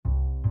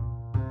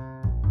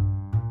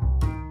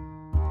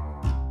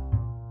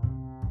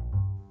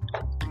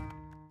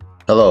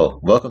Hello,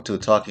 welcome to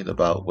Talking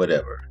About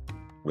Whatever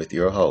with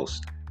your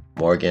host,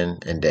 Morgan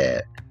and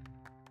Dad.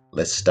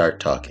 Let's start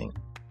talking.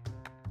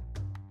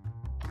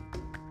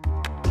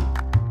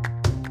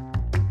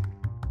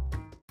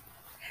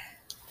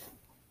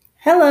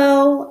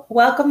 Hello,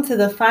 welcome to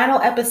the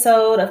final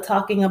episode of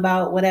Talking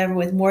About Whatever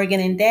with Morgan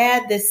and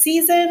Dad this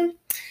season.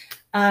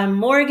 I'm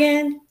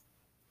Morgan.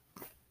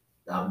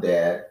 I'm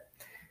Dad.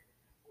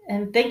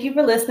 And thank you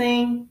for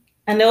listening.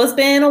 I know it's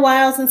been a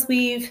while since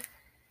we've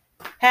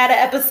had an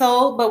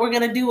episode, but we're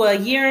going to do a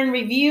year in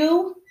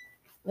review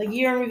of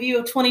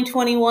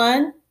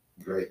 2021.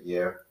 Great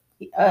year.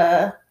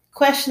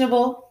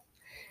 Questionably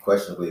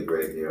a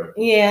great year.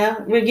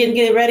 Yeah, we're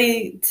getting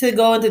ready to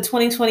go into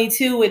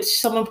 2022, which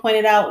someone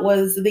pointed out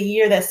was the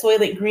year that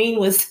Soylent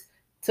Green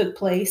took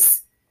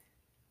place.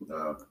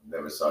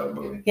 Never saw the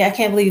movie. Yeah, I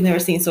can't believe you've never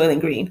seen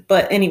Soylent Green.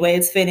 But anyway,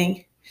 it's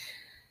fitting.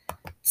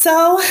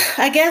 So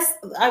I guess,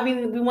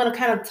 we want to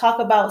kind of talk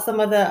about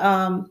some of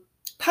the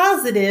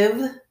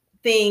positive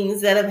things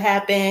that have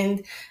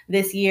happened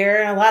this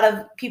year. A lot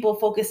of people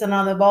focusing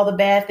on all the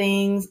bad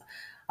things,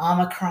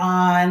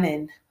 Omicron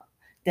and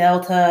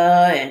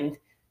Delta and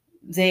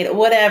Zeta,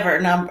 whatever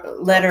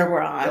letter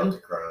we're on.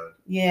 Deltacron.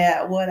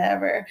 Yeah,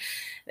 whatever.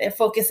 They're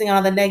focusing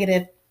on the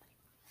negative.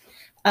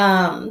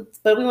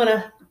 But we want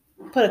to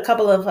put a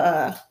couple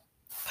of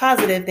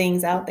positive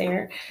things out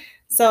there.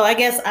 So I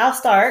guess I'll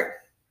start.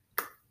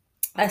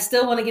 I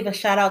still want to give a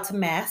shout out to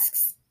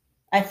masks.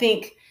 I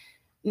think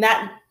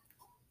not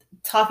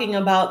talking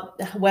about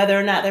whether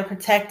or not they're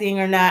protecting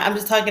or not. I'm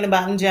just talking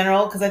about in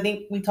general, because I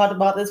think we talked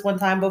about this one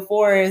time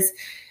before, is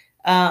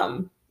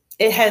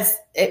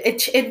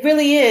it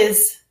really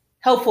is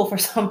helpful for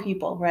some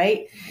people,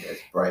 right? It's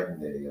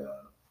brightened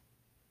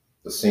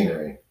the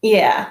scenery.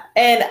 Yeah.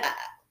 And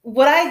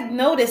what I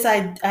noticed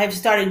I've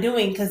started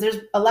doing, because there's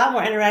a lot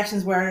more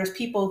interactions where there's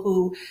people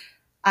who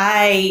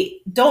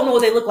I don't know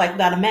what they look like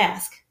without a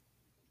mask.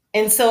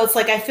 And so it's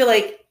like, I feel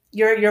like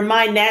your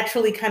mind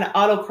naturally kind of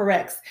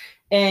autocorrects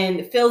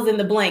and fills in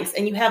the blanks.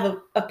 And you have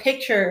a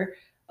picture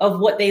of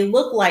what they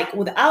look like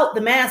without the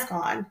mask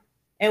on.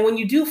 And when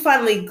you do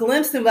finally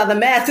glimpse them without the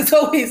mask, it's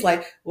always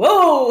like,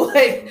 whoa,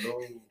 like,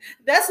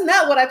 that's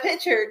not what I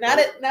pictured. Not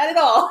at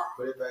all.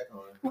 Put it back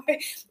on.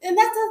 Right. And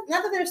that's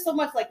not that there's so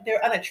much like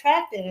they're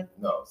unattractive.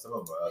 No, some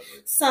of them are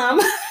ugly. Some.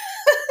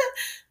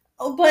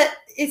 But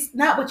it's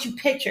not what you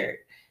pictured.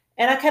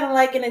 And I kind of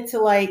liken it to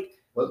like,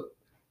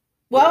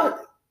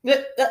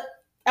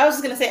 I was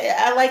just going to say,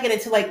 I liken it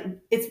to like,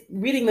 it's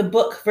reading the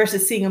book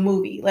versus seeing a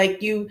movie.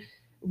 Like, you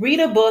read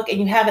a book and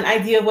you have an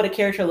idea of what a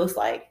character looks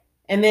like.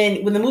 And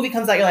then when the movie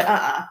comes out, you're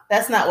like,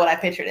 that's not what I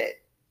pictured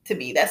it to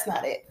be. That's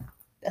not it.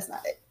 That's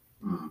not it.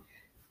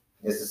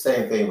 It's the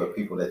same thing with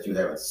people that you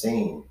haven't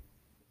seen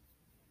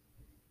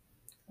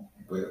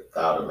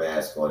without a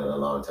mask on in a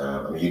long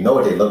time. I mean, you know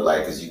what they look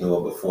like because you knew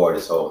them before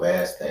this whole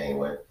mask thing.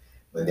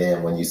 But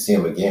then when you see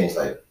them again, it's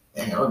like,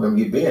 dang, I don't remember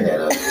you being that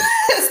ugly.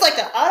 It's like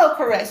an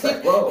autocorrect. It's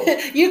like, whoa.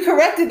 You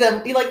corrected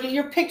them.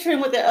 You're picturing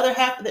what the other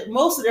half, that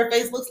most of their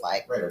face looks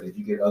like. Right, or did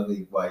you get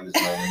ugly while you was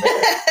wearing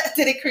the mask?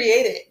 Did it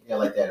create it? Yeah,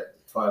 like that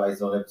Twilight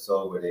Zone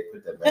episode where they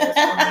put the mask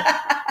on there.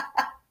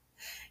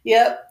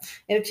 Yep,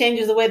 and it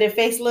changes the way their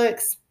face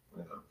looks.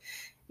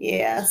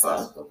 Yeah, so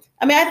possible.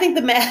 I think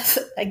the masks,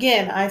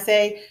 again, I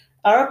say,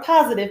 are a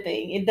positive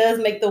thing. It does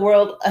make the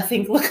world, I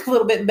think, look a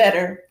little bit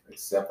better.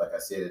 Except, like I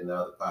said in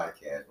another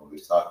podcast when we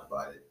talked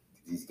about it,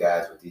 these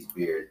guys with these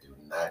beards do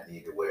not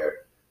need to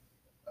wear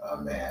a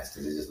mask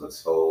because it just looks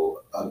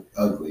so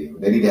ugly.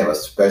 They need to have a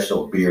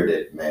special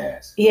bearded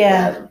mask.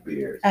 Yeah, guys with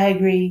beards. I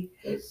agree.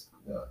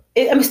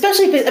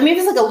 Especially if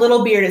it's like a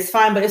little beard, it's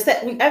fine. But it's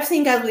that I've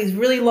seen guys with these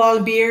really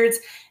long beards,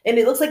 and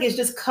it looks like it's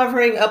just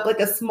covering up like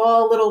a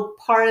small little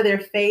part of their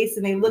face,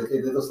 and they look.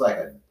 It looks like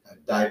a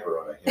diaper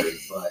on a hairy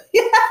butt.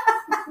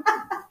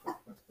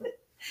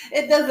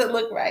 It doesn't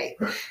look right.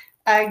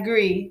 I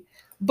agree.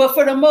 But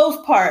for the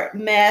most part,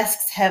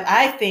 masks have,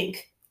 I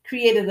think,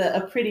 created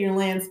a prettier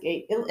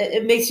landscape.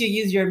 It makes you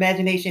use your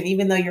imagination,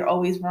 even though you're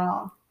always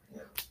wrong.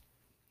 Yeah.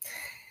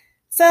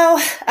 So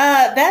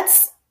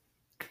that's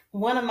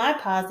one of my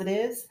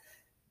positives.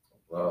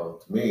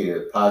 Well, to me,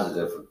 the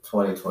positive for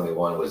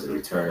 2021 was the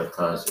return of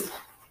concerts.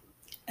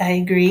 I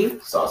agree.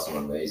 Saw some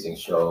amazing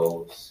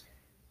shows.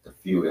 The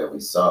few that we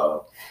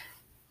saw.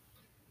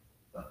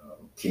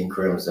 King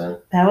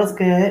Crimson. That was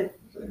good. It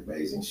was an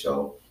amazing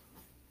show.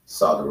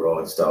 Saw the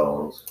Rolling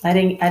Stones. I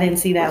didn't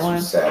see that one.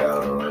 Sat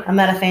out on it. I'm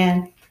not a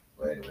fan.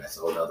 Well, anyway, that's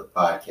a whole other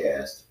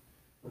podcast.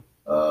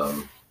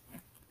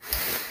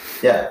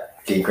 Yeah,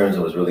 King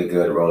Crimson was really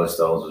good. The Rolling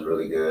Stones was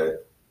really good.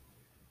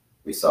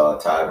 We saw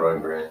Todd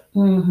Rundgren.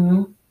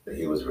 Mm-hmm.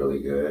 He was really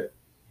good.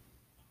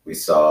 We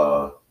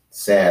saw,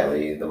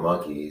 sadly, the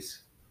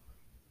Monkees,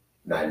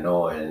 not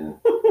knowing.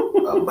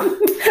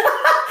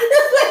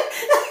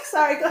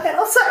 Sorry, go ahead.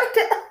 I'm sorry.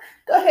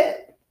 Go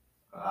ahead.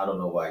 I don't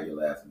know why you're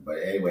laughing, but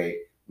anyway,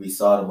 we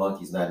saw the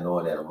Monkees not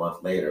knowing that a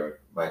month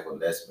later, Michael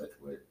Nesmith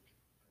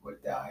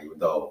would die. Even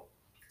though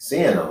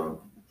seeing him,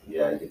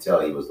 yeah, you could tell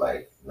he was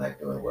like not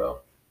doing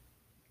well.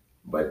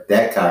 But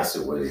that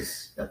concert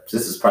was.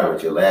 This is probably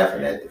what you're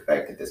laughing at, the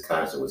fact that this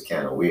concert was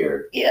kind of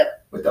weird.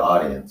 Yep. With the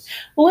audience.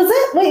 Well, was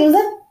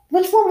that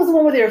which one was the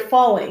one where they were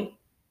falling?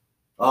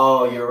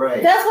 Oh, you're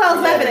right. That's what I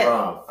was laughing at.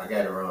 I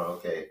got it wrong.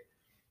 Okay.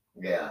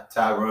 Yeah,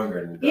 Ty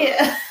Rundgren.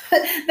 Yeah,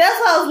 that's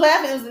why I was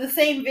laughing. It was the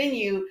same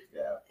venue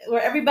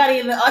where everybody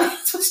in the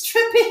audience was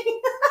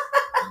tripping.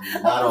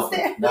 Not off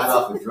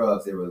of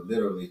drugs. They were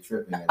literally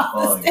tripping and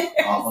falling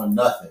off on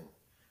nothing.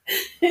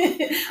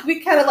 We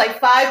kind of like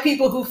 5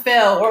 people who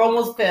fell or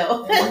almost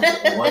fell.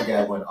 And one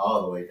guy went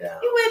all the way down.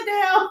 He went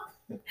down.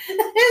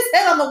 His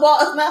head on the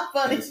wall is not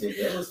funny.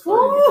 It was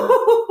funny.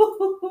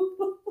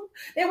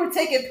 They were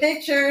taking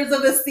pictures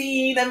of the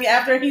scene. I mean,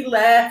 after he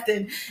left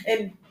and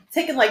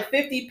taking like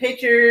 50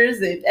 pictures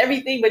and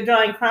everything, but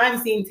drawing crime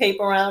scene tape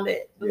around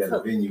it. Yeah,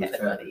 the venue was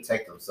trying to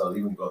protect themselves,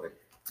 even though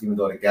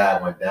the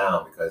guy went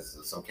down because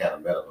of some kind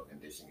of medical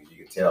condition. You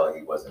could tell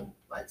he wasn't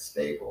like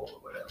stable or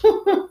whatever.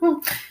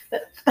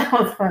 That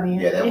was funny.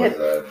 Yeah, that was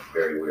a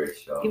very weird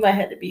show. You might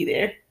have to be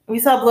there. We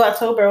saw Blue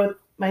October with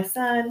my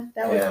son.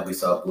 We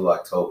saw Blue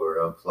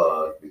October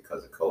unplugged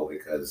because of COVID,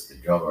 because the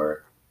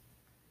drummer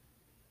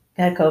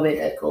had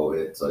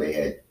COVID. So they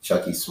had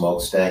Chucky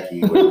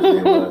Smokestacky, whatever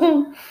his name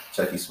was.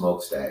 Chucky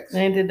Smokestacks.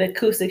 They did the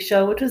acoustic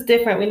show, which was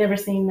different. We never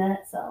seen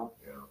that, so.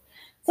 Yeah.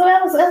 So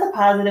that's a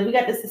positive. We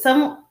got this.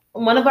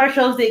 One of our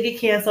shows did get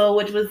canceled,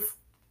 which was,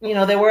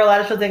 there were a lot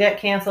of shows that got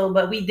canceled,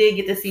 but we did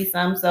get to see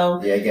some.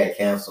 So yeah, it got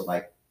canceled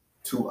like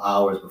 2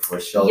 hours before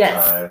showtime.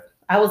 Yes.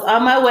 I was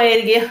on my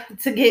way to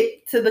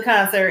get to the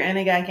concert, and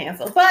it got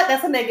canceled. But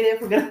that's a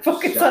negative. We're gonna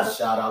focus on.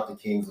 Shout out to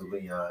Kings of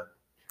Leon.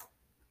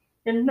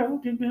 You're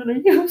gonna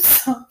use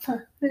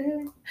something.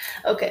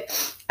 Okay,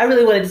 I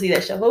really wanted to see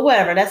that show, but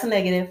whatever. That's a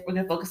negative. We're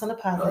gonna focus on the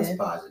positive. No, it's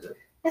positive.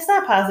 It's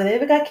not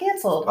positive. It got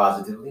canceled.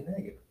 Positively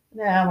negative.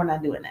 Nah, we're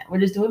not doing that.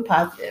 We're just doing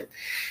positive.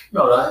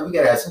 No, we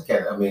gotta have some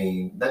kind of. I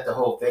mean, not the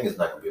whole thing is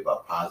not gonna be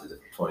about positive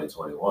for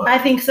 2021. I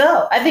think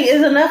so. I think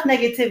there's enough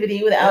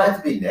negativity without. It doesn't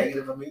have to be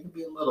negative. I mean, it could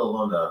be a little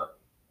on the,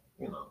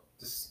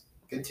 just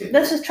continue.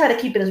 Let's just try to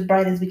keep it as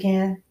bright as we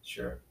can.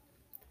 Sure.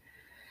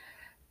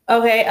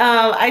 Okay.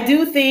 I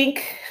do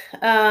think.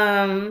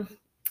 I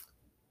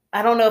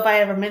don't know if I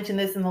ever mentioned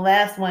this in the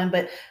last one,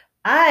 but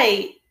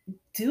I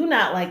do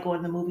not like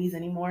going to movies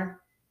anymore.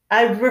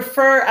 I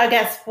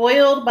got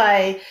spoiled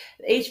by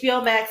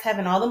HBO Max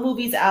having all the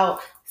movies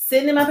out,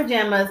 sitting in my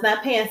pajamas,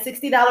 not paying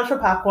 $60 for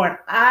popcorn.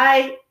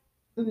 That's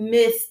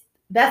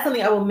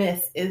something I will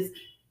miss, is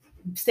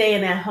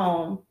staying at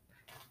home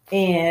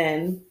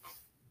and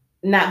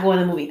not going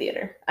to the movie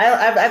theater.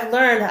 I've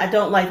learned I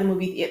don't like the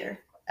movie theater.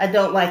 I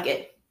don't like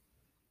it.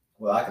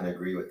 Well, I can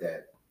agree with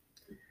that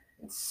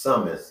in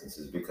some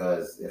instances,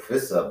 because if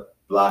it's a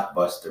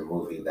blockbuster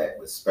movie that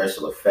with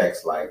special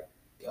effects like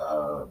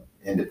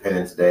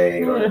Independence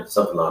Day or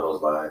something along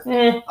those lines,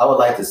 I would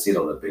like to see it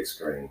on the big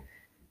screen.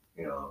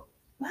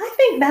 I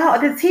think now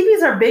the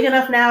TVs are big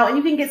enough now, and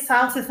you can get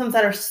sound systems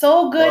that are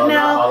so good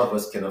now. Not all of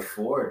us can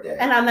afford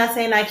that, and I'm not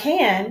saying I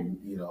can.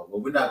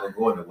 Well, we're not going to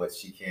go into what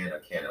she can or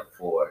can't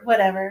afford.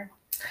 Whatever.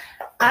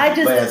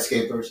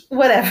 Landscapers.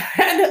 Whatever.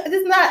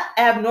 It's not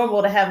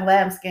abnormal to have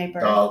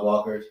landscapers. Dog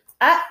walkers.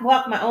 I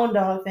walk my own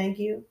dog, thank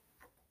you.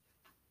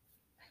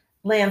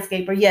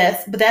 Landscaper,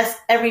 yes, but that's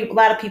a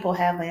lot of people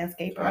have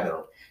landscaper. I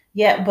don't.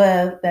 Yeah,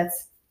 but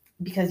that's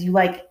because you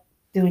like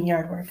doing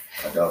yard work.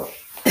 I don't.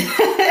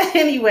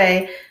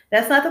 Anyway,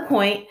 that's not the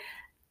point.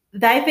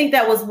 I think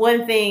that was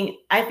one thing.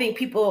 I think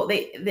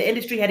the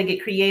industry had to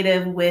get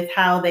creative with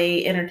how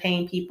they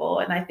entertain people,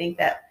 and I think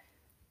that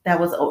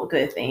was a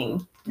good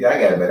thing. Yeah,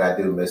 I gotta admit, I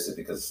do miss it,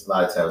 because a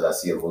lot of times I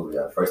see a movie,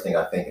 the first thing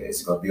I think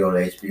is going to be on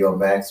HBO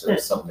Max or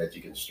something that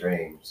you can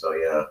stream. So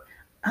yeah,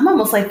 I'm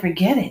almost like,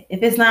 forget it.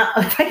 If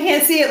I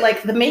can't see it,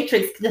 like The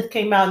Matrix just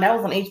came out and that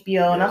was on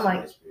HBO, and I'm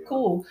like,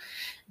 cool.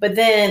 But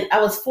then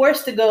I was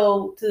forced to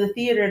go to the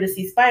theater to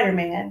see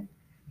Spider-Man,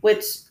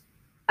 which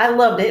I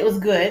loved it. It was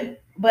good,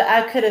 but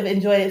I could have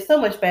enjoyed it so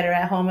much better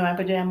at home in my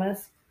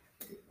pajamas.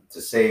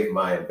 To save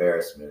my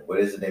embarrassment, what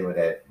is the name of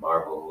that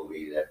Marvel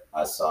movie that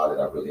I saw that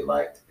I really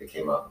liked that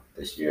came out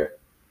this year?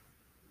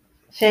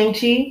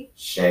 Shang-Chi?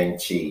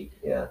 Shang-Chi,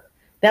 yeah.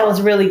 That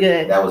was really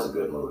good. That was a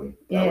good movie.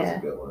 That was a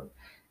good one.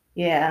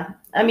 Yeah.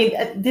 I mean,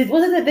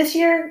 was it this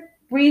year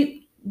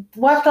we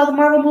watched all the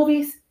Marvel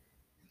movies?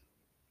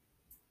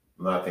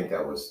 No, I think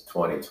that was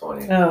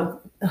 2020.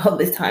 Oh,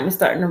 this time is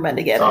starting to run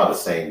together. It's all the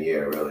same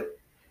year, really.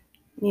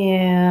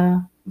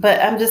 Yeah.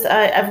 But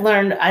I've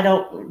learned I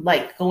don't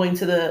like going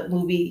to the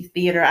movie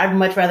theater. I'd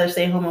much rather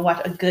stay home and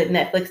watch a good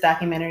Netflix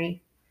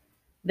documentary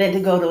than to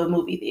go to a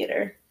movie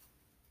theater.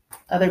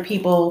 Other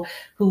people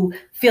who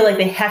feel like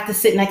they have to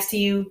sit next to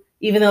you,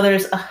 even though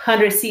there's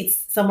 100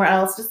 seats somewhere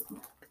else, just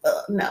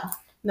no,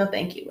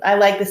 thank you. I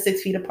like the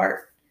 6 feet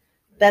apart.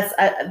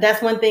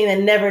 That's one thing that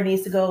never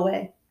needs to go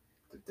away.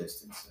 The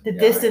distance. The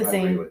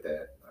distancing. I agree with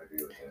that.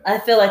 I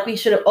feel like we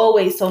should have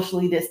always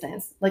socially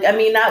distanced. Like, I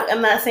mean,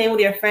 I'm not saying with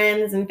your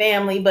friends and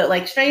family, but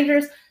like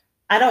strangers,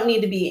 I don't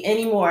need to be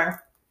any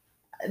more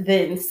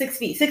than 6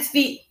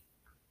 feet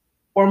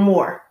or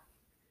more.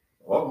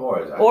 Or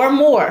more. Or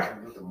more.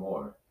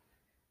 More.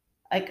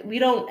 Like we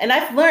don't, and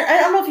I've learned. I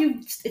don't know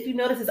if you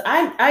notice this.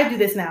 I do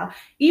this now.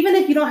 Even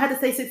if you don't have to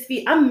say 6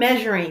 feet, I'm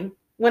measuring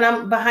when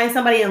I'm behind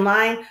somebody in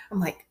line. I'm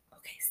like,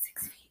 okay,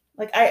 6 feet.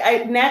 Like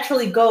I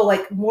naturally go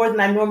like more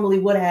than I normally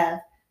would have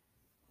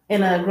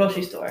in a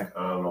grocery store.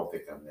 I don't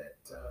think I'm that.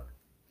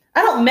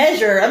 I don't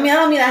measure. I mean, I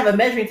don't mean I have a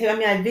measuring tape. I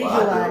mean, I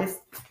visualize.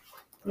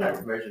 Well,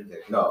 I measure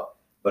tape. No,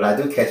 but I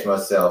do catch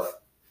myself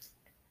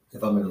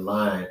if I'm in the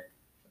line.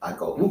 I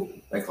go, whoop,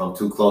 like if I'm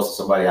too close to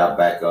somebody, I'll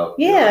back up.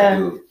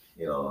 Yeah.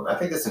 I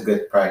think it's a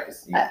good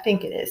practice. I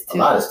think it is too. A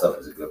lot of stuff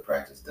is a good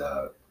practice.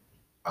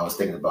 I was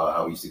thinking about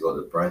how we used to go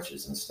to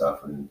brunches and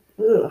stuff, and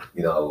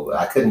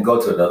I couldn't go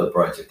to another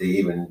brunch if they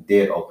even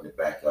did open it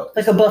back up.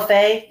 Like a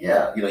buffet.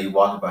 Yeah, you're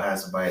walking behind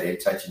somebody, they're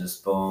touching the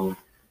spoon,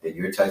 then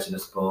you're touching the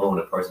spoon,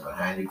 the person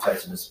behind you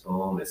touching the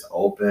spoon. It's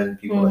open.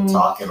 People are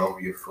talking over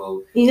your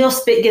food.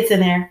 Spit gets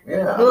in there.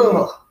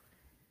 Yeah.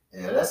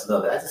 Yeah, that's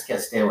another. I just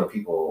can't stand when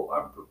people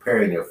are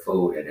preparing their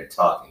food and they're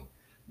talking.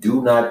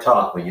 Do not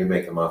talk when you're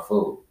making my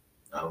food.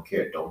 I don't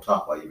care. Don't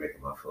talk while you're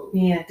making my food.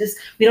 Yeah,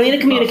 we don't need to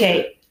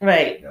communicate.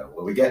 Right.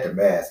 Well, we got the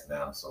mask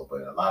now,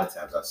 but a lot of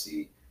times I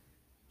see,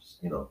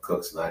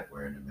 cooks not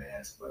wearing the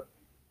mask, but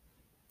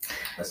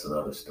that's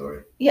another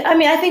story. Yeah, I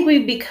mean, I think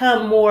we've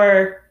become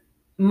more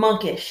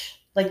monkish,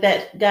 like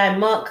that guy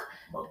Monk.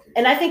 Monkish.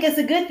 And I think it's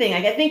a good thing.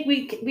 Like, I think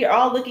we are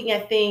all looking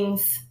at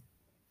things.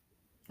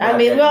 I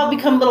mean, we all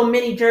become little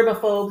mini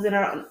germaphobes in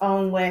our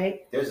own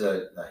way. There's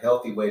a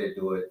healthy way to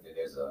do it, and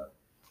there's a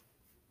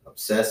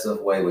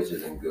obsessive way, which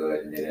isn't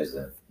good, and then there's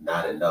a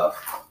not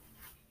enough.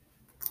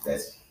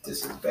 That's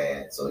just as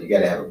bad. So you got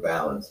to have a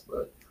balance,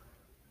 but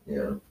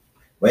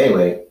But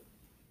anyway,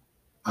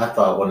 I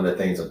thought one of the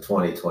things of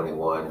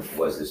 2021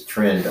 was this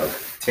trend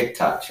of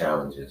TikTok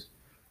challenges.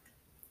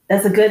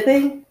 That's a good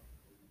thing?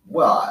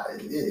 Well,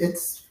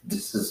 this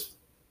is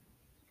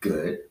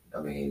good.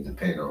 I mean,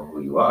 depending on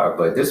who you are,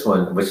 but this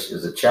one, which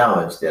is a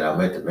challenge that I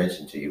meant to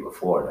mention to you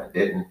before, and I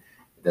didn't,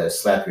 the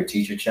slap your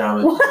teacher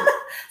challenge. What?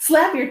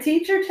 Slap your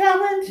teacher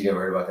challenge? You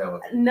ever heard about that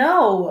one?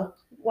 No.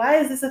 Why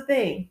is this a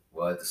thing?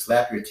 Well, the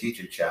slap your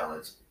teacher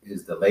challenge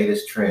is the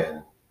latest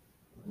trend.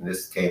 And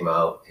this came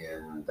out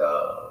in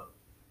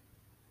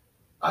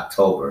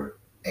October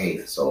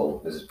 8th,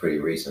 so this is pretty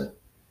recent.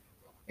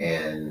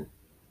 And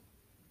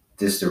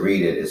just to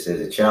read it, it says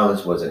the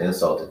challenge was an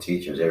insult to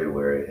teachers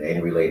everywhere, and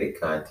any related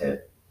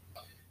content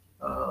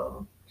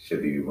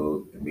should be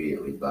removed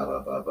immediately, blah, blah,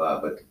 blah, blah.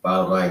 But the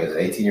bottom line is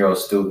an 18-year-old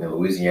student in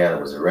Louisiana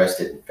was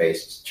arrested and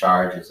faced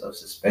charges of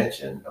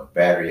suspension of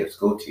battery of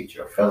school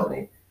teacher, a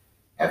felony,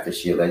 after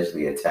she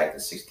allegedly attacked a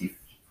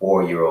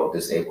 64-year-old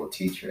disabled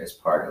teacher as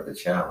part of the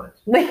challenge.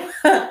 Wait,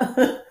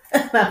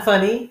 that's not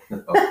funny.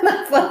 No. That's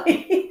not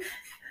funny.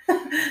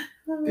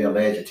 The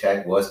alleged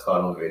attack was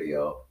caught on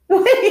video.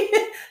 Wait,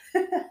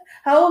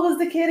 how old was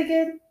the kid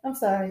again? I'm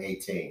sorry.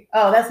 18.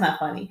 Oh, that's not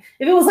funny.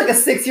 If it was like a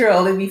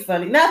 6-year-old, it'd be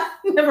funny. No,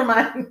 never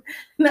mind.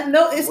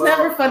 No, it's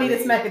never funny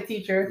to smack a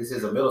teacher. This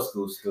is a middle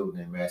school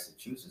student in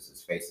Massachusetts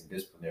is facing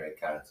disciplinary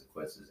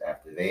consequences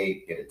after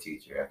they get a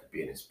teacher after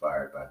being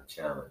inspired by the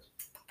challenge.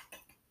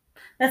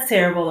 That's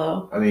terrible,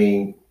 though. I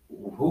mean,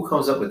 who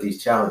comes up with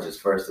these challenges,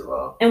 first of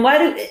all? And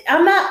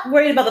I'm not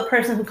worried about the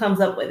person who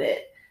comes up with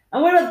it.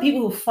 I'm worried about the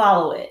people who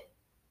follow it.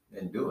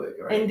 And do it,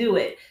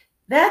 right?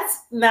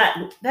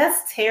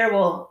 That's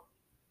terrible.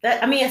 So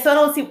I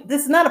don't see,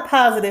 this is not a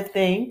positive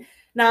thing.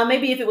 Now,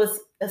 maybe if it was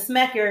a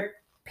smack your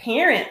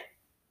parent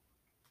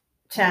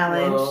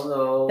challenge,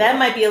 no. That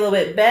might be a little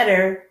bit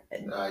better.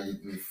 Nah,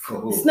 you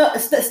fool.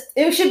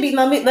 It should be,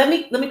 let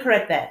me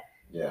correct that.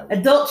 Yeah.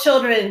 Adult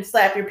children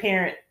slap your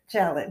parent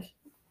challenge.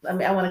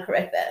 I want to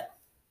correct that.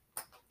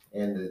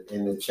 And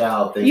the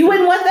child thinks you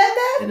wouldn't want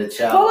that, Dad? And the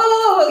child.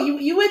 Whoa.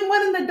 You wouldn't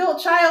want an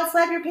adult child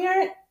slap your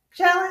parent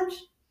challenge?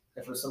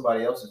 If it's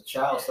somebody else's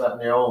child slapping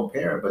their own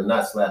parent, but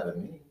not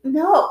slapping me.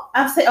 No,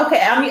 I'm saying,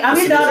 okay, I'm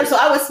your daughter, so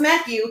I would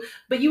smack you,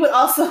 but you would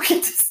also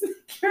get to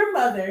smack your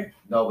mother.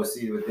 No, but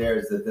see,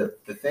 there's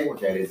the thing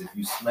with that is if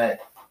you smack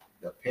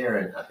the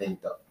parent, I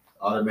think the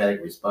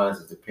automatic response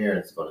is the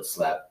parent's going to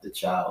slap the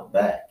child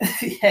back.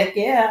 Heck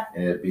yeah.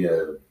 And it'd be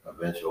a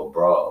eventual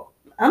brawl.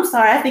 I'm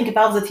sorry, I think if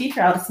I was a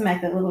teacher, I would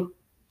smack that little.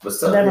 But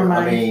so, never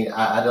mind. I mean,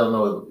 I don't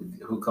know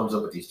who comes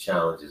up with these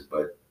challenges,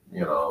 but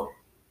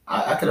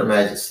I could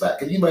imagine slap.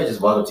 Could you imagine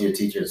just walking up to your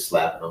teacher and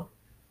slapping them?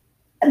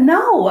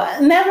 No,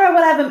 never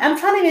would have. I'm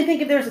trying to even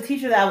think if there was a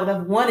teacher that I would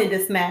have wanted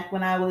to smack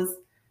when I was.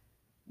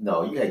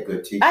 No, you had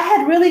good teachers. I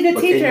had really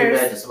good teachers. Can you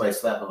imagine somebody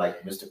slapping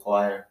like Mr.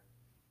 Choir?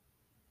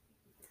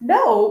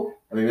 No.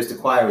 I mean, Mr.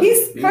 Choir.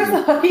 First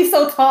of all, he's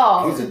so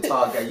tall. He's a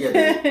tall guy.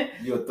 Yeah,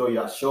 you'll throw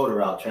your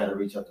shoulder out trying to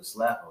reach up to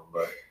slap him,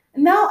 but.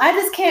 No, I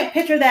just can't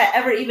picture that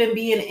ever even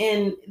being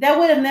in. That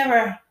would have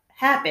never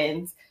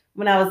happened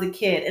when I was a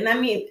kid, and I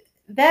mean.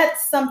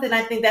 That's something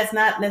I think that's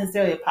not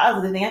necessarily a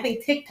positive thing. I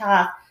think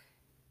TikTok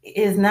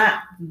is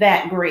not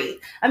that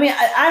great. I mean,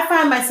 I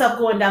find myself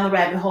going down the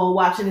rabbit hole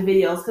watching the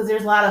videos because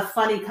there's a lot of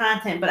funny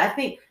content, but I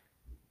think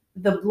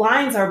the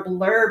lines are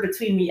blurred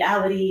between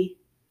reality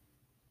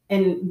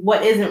and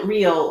what isn't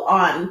real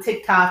on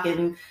TikTok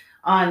and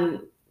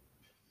on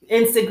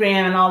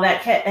Instagram and all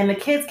that, and the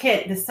kids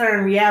can't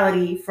discern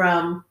reality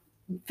from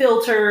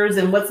filters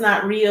and what's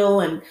not real,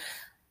 and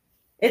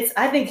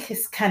I think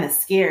it's kind of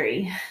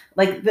scary.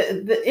 Like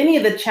the any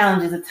of the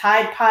challenges, the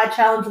Tide Pod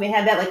challenge, when they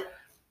had that, like,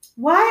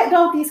 why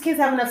don't these kids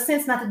have enough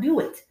sense not to do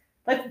it?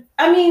 Like,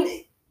 I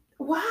mean,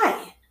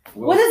 why?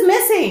 What is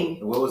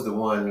missing? What was the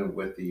one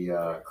with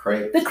the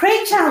crate? The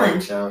crate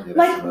challenge.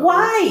 Like,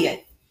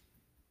 why?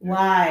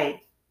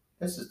 Why?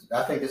 I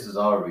think this is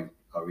all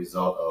a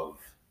result of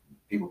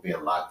people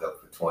being locked up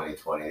for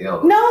 2020.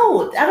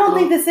 No, I don't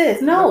think this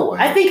is. No,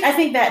 I think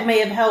that may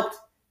have helped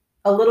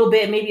a little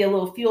bit, maybe a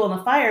little fuel on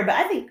the fire. But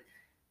I think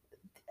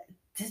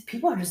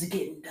people are just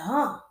getting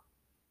dumb.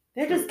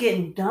 They're just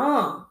getting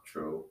dumb.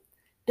 True.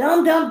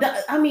 Dumb.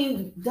 I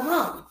mean,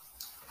 dumb.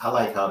 I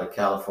like how the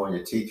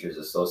California Teachers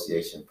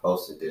Association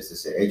posted this. It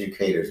said,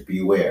 "Educators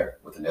beware,"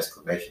 with an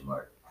exclamation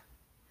mark.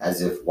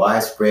 As if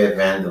widespread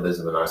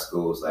vandalism in our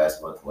schools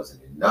last month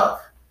wasn't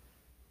enough,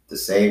 the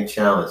same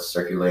challenge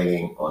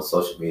circulating on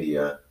social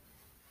media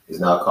is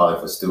now calling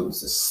for students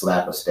to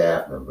slap a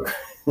staff member.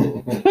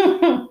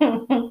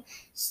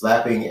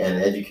 Slapping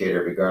an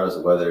educator, regardless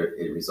of whether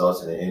it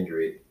results in an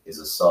injury, is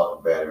assault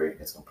and battery.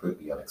 It's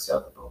completely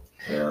unacceptable.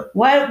 Yeah.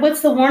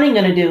 What's the warning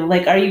going to do?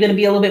 Like, are you going to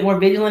be a little bit more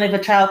vigilant if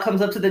a child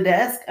comes up to the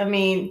desk? I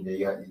mean,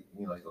 yeah,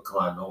 you'll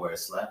come out of nowhere and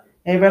slap you.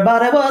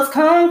 Everybody was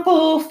kung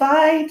fu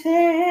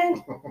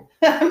fighting.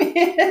 I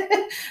mean,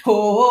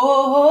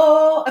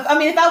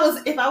 if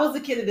I was a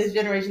kid of this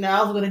generation,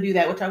 I was going to do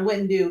that, which I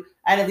wouldn't do.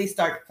 I'd at least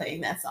start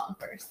playing that song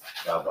first.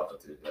 I'll walk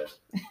up to the desk.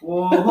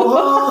 What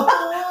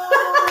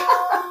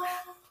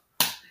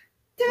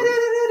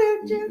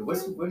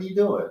are you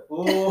doing?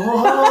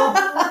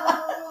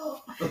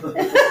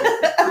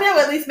 I mean, I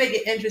would at least make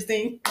it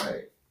interesting.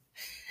 Right.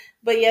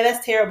 But yeah,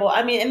 that's terrible.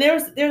 I mean, and there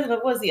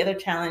was the other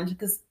challenge,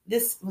 because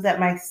this was at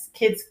my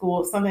kid's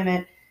school, something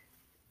that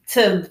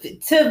to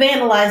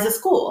vandalize the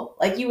school.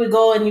 Like, you would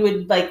go and you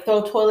would like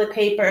throw toilet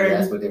paper. Yeah,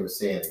 that's what they were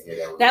saying.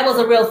 Yeah, that was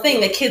a real thing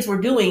that kids were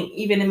doing,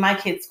 even in my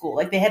kid's school.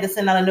 Like, they had to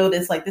send out a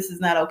notice, like, this is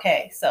not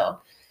okay. So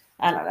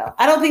I don't know.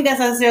 I don't think that's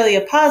necessarily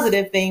a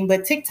positive thing,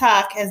 but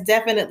TikTok has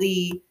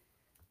definitely,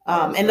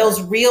 and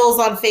those reels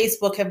on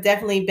Facebook have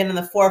definitely been in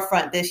the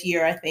forefront this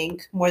year, I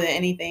think, more than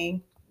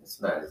anything. It's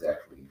not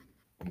exactly,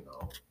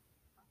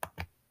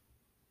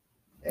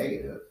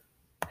 negative.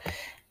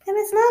 And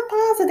it's not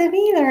positive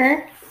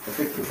either.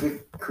 If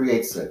it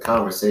creates a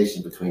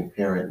conversation between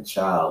parent and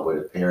child, where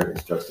the parent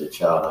instructs their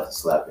child not to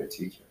slap their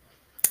teacher.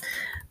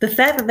 The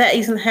fact that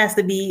even has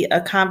to be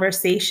a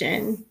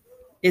conversation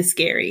is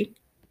scary.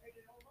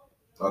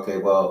 Okay,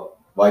 well,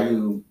 why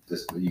you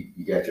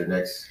got your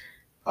next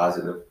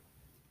positive?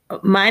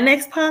 My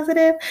next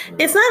positive?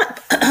 It's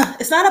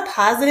not a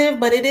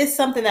positive, but it is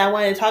something that I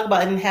wanted to talk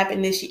about, and it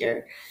happened this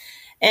year.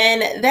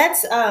 And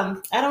that's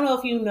I don't know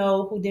if you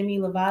know who Demi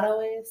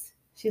Lovato is.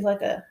 She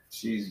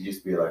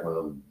used to be like one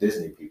of them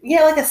Disney people.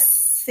 Yeah, like a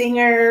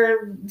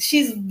singer.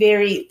 She's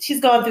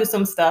gone through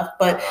some stuff,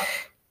 but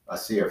I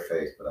see her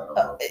face, but I don't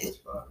know much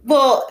about her.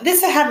 Well,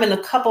 this happened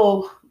a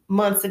couple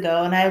months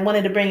ago, and I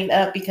wanted to bring it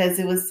up because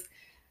it was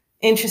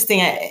interesting.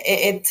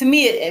 To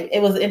me,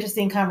 it was an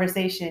interesting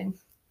conversation.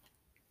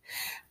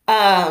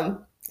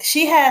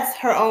 She has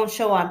her own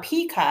show on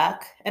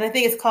Peacock, and I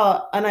think it's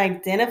called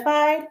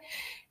Unidentified.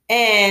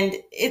 And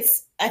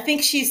I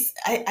think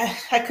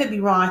I could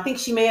be wrong. I think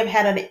she may have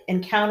had an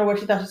encounter where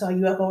she thought she saw a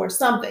UFO or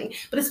something,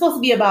 but it's supposed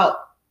to be about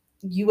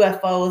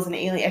UFOs and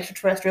alien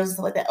extraterrestrials and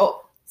stuff like that.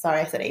 Oh,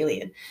 sorry, I said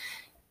alien.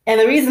 And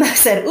the reason I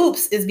said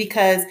oops is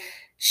because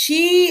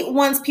she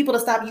wants people to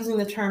stop using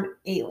the term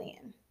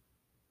alien.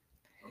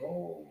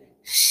 Oh.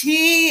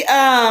 She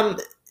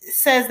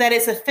says that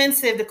it's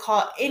offensive to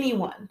call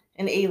anyone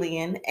an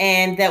alien,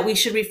 and that we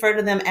should refer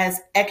to them as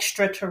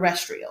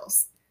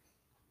extraterrestrials.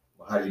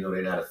 How do you know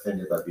they're not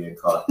offended by being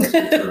called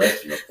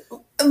extraterrestrial?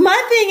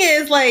 My thing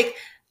is, like,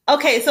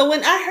 okay, so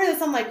when I heard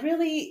this, I'm like,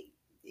 really?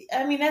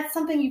 I mean, that's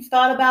something you've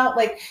thought about?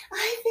 Like,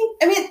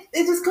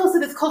 it just goes to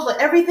this culture.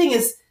 Everything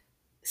is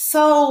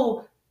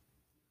so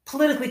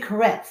politically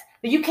correct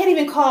that you can't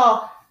even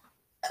call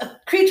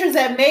creatures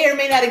that may or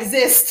may not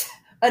exist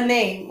a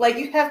name. Like,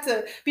 you have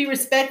to be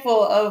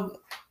respectful of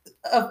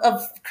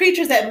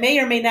creatures that may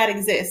or may not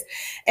exist.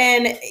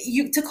 And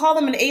to call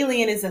them an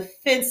alien is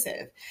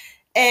offensive.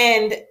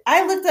 And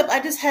I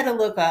just had to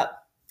look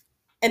up.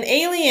 An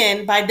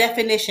alien, by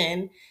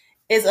definition,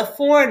 is a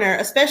foreigner,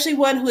 especially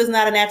one who is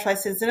not a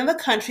naturalized citizen of the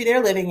country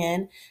they're living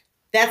in.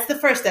 That's the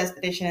first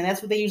definition, and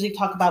that's what they usually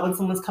talk about when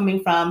someone's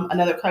coming from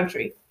another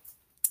country.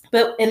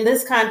 But in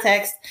this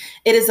context,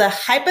 it is a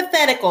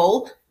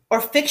hypothetical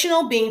or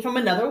fictional being from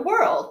another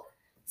world.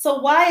 So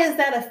why is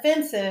that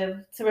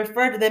offensive to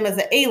refer to them as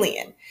an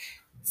alien?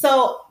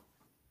 So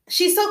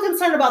she's so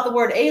concerned about the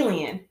word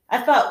alien.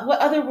 I thought, what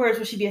other words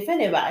would she be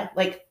offended by?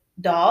 Like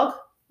dog?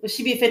 Would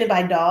she be offended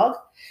by dog?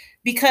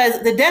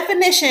 Because the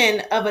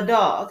definition of a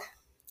dog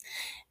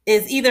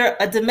is either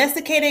a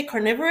domesticated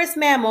carnivorous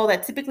mammal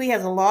that typically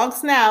has a long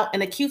snout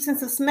and acute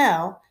sense of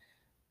smell,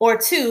 or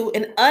 2,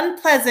 an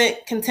unpleasant,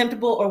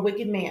 contemptible, or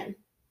wicked man.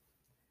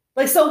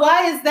 Like, so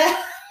why is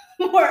that?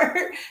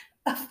 more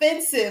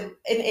offensive.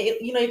 And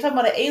you know, you're talking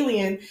about an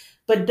alien,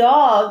 but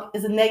dog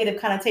is a negative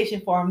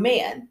connotation for a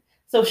man.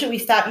 So should we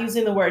stop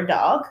using the word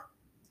dog?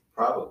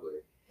 Probably.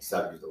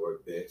 Stop using the word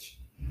bitch.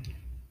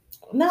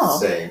 No.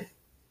 Same.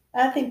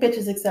 I think bitch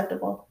is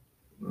acceptable.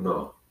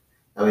 No.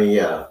 I mean,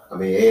 yeah. I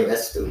mean, hey,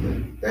 that's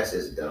stupid. That's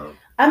just dumb.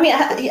 I mean,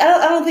 I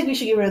don't think we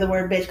should get rid of the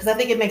word bitch because I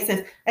think it makes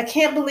sense. I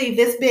can't believe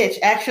this bitch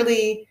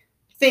actually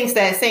thinks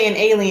that saying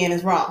alien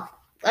is wrong.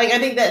 Like, I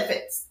think that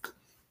fits.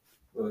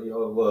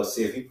 Well,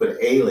 see, if you put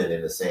alien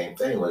in the same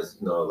thing, was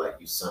like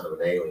you son of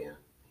an alien.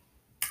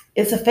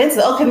 It's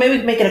offensive. Okay, maybe we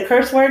can make it a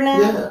curse word now.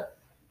 Yeah.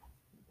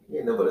 You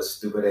ain't no but a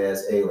stupid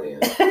ass alien.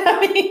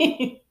 I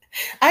mean,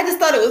 I just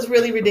thought it was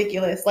really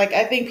ridiculous. Like,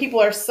 I think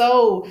people are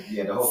so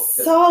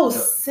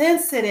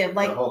sensitive.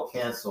 Like the whole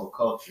cancel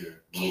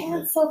culture.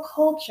 Cancel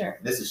culture.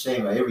 This is a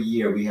shame. Every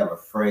year we have a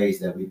phrase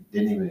that we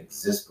didn't even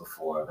exist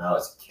before. Now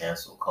it's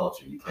cancel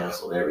culture. You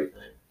canceled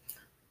everything.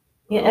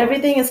 Yeah,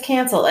 everything is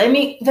canceled. I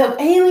mean, the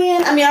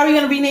alien. I mean, are we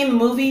going to rename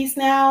movies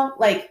now?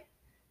 Like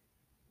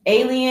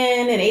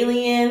Alien and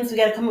Aliens. We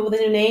got to come up with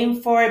a new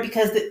name for it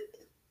because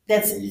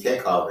that's. You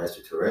can't call them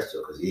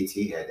extraterrestrial because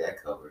E.T. had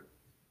that covered.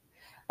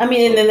 I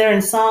mean, and then they're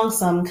in songs.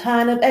 Some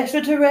kind of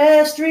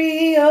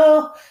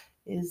extraterrestrial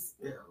is.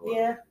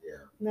 Yeah.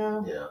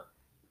 No. Yeah.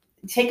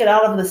 Take it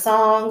out of the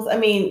songs. I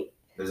mean,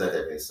 there's not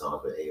that many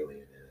songs with alien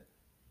in it.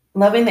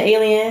 Loving the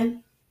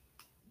Alien.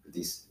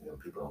 These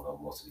people don't know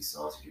most of these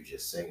songs you're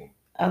just singing.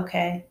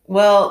 Okay.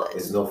 Well,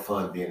 it's no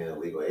fun being an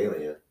illegal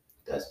alien.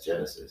 That's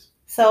Genesis.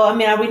 So I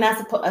mean, are we not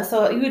supposed?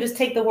 So you would just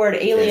take the word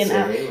alien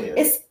out? Alien.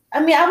 It's.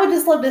 I mean, I would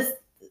just love this.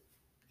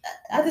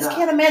 I just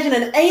can't imagine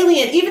an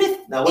alien, even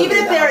if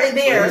they're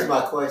there. Here's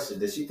my question: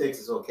 does she think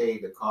it's okay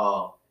to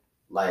call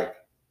like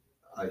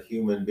a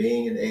human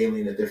being an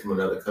alien if they're from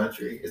another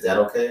country? Is that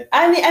okay?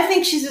 I mean, I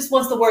think she just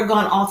wants the word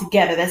gone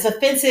altogether. That's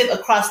offensive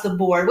across the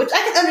board, which I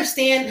can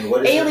understand. And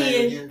what is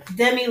alien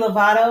Demi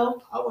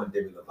Lovato. I want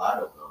Demi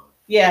Lovato gone.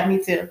 Yeah,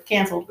 me too.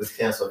 Canceled. Let's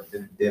cancel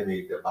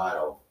Demi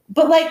Lovato.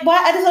 But like, why?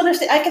 I just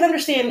understand. I can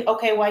understand.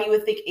 Okay, why you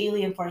would think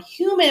alien for a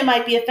human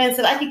might be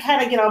offensive. I can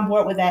kind of get on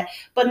board with that,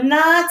 but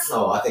not.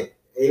 No, I think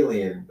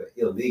alien, but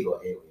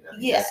illegal alien.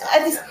 Yeah, I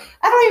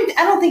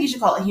don't think you should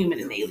call a human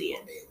an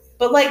alien.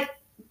 But like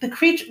the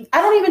creature,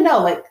 I don't even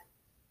know. Like,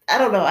 I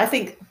don't know. I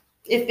think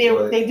if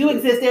they do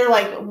exist, they're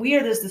like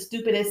we're just the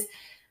stupidest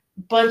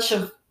bunch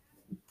of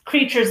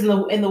creatures in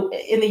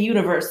the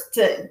universe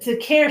to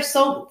care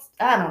so.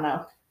 I don't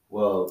know.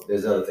 Well,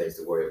 there's other things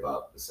to worry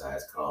about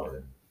besides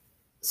calling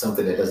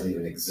something that doesn't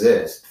even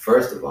exist.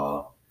 First of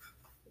all,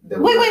 wait,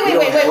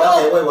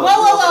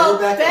 whoa,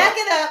 back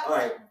it up. All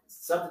right,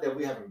 something that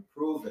we haven't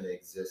proven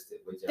existed,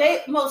 which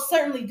they most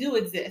certainly do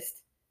exist.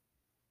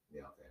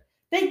 Yeah,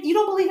 okay. You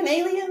don't believe in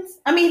aliens?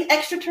 I mean,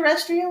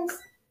 extraterrestrials?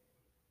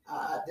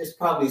 There's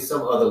probably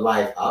some other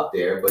life out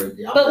there, but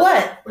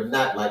what? But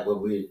not like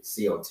what we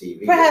see on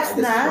TV. Perhaps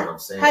not. What I'm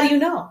saying. How do you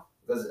know?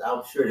 Because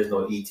I'm sure there's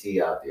no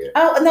ET out there.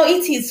 Oh no,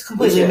 ET is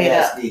completely made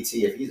up. ET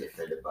if he's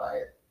offended by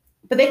it.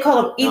 But they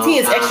call him ET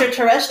is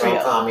extraterrestrial.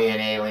 Don't call me an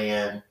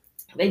alien.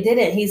 They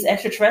didn't. He's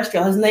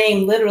extraterrestrial. His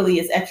name literally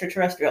is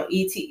extraterrestrial.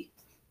 ET.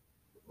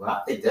 Well,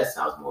 I think that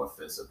sounds more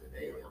offensive than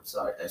alien. I'm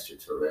sorry,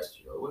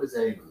 extraterrestrial. What does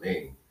that even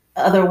mean?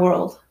 Other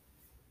world.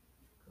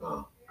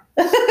 Oh.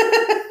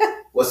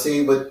 Well,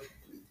 see, but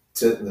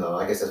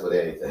I guess that's with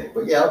anything.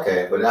 But yeah,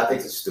 okay. But I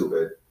think it's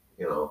stupid.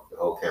 The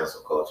whole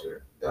cancel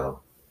culture,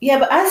 though. Yeah,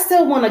 but I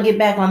still want to get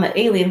back on the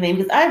alien thing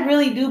because I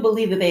really do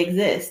believe that they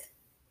exist.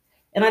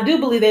 And I do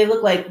believe they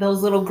look like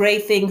those little gray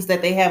things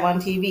that they have on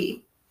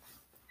TV.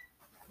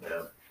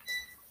 Yeah.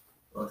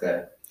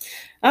 Okay.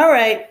 All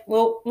right.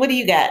 Well, what do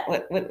you got?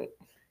 What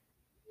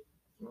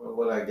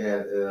I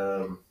got?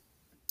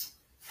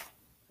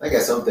 I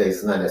got some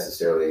things not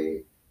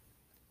necessarily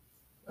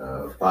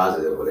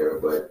positive or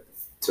whatever, but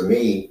to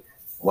me,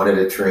 one of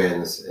the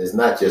trends is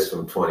not just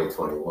from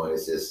 2021.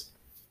 It's just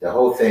the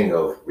whole thing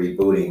of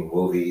rebooting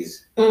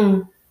movies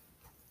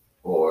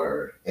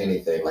or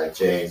anything like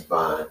James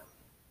Bond.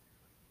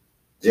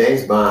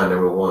 James Bond,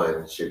 number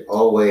one, should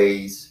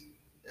always,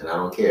 and I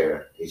don't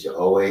care, he should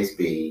always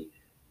be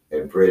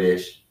a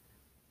British,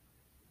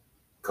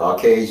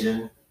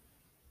 Caucasian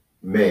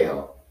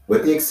male,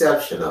 with the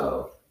exception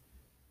of,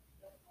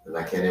 and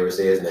I can't ever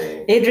say his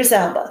name, Idris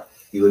Elba.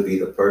 He would be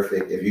the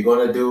perfect, if you're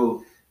going to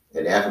do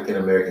an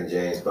African-American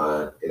James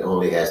Bond, it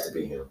only has to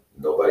be him.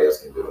 Nobody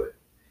else can do it.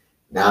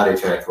 Now they're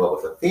trying to come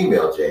up with a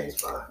female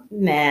James Bond.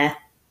 Nah.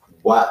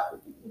 Why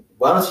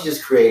don't you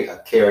just create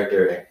a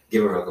character and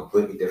give her a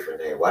completely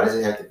different name? Why does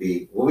it have to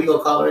be, what are we going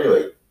to call her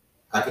anyway?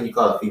 How can you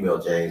call a female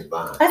James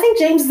Bond? I think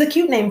James is a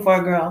cute name for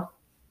a girl.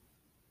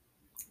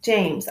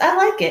 James. I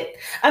like it.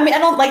 I mean, I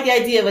don't like the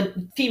idea of a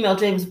female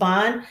James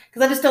Bond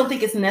because I just don't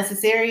think it's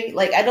necessary.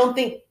 Like, I don't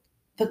think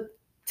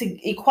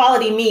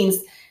equality means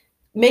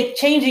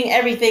changing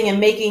everything and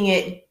making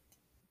it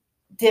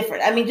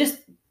different. I mean, just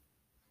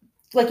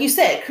like you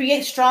said,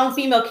 create strong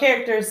female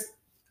characters.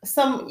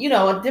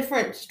 A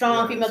different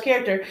strong female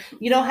character.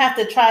 You don't have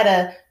to try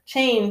to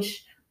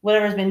change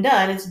whatever's been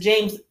done. It's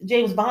James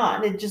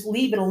Bond. It just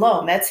leave it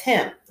alone. That's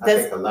him. I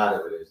think a lot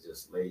of it is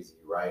just lazy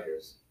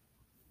writers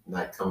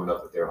not coming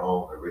up with their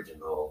own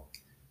original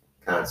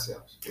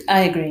concepts.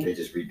 I agree. They're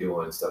just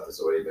redoing stuff that's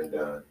already been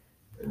done,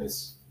 and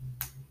it's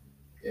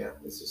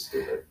just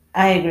stupid.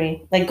 I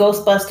agree. Like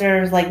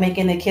Ghostbusters, like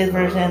making the kids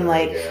version,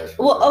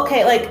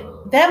 okay,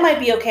 like that might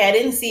be okay. I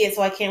didn't see it,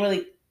 so I can't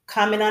really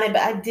comment on it,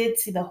 but I did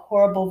see the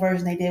horrible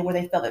version they did where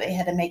they felt that they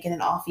had to make it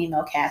an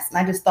all-female cast, and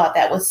I just thought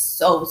that was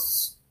so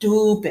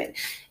stupid.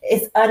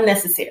 It's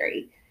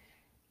unnecessary.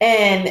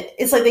 And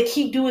it's like they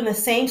keep doing the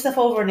same stuff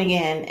over and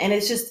again, and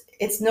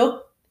it's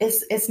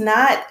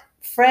not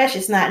fresh,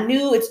 it's not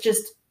new, it's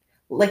just,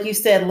 like you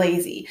said,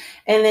 lazy.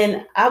 And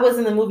then I was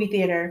in the movie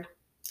theater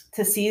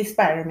to see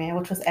Spider-Man,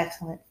 which was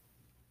excellent.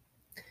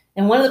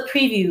 And one of the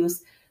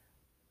previews,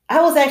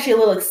 I was actually a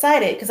little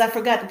excited because I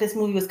forgot that this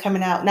movie was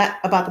coming out, not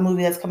about the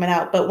movie that's coming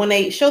out, but when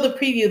they showed the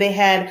preview, they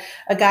had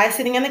a guy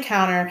sitting on the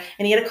counter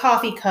and he had a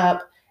coffee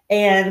cup,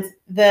 and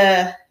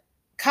the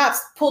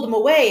cops pulled him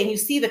away, and you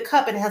see the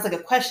cup and it has like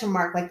a question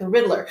mark, like the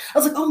Riddler. I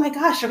was like, oh my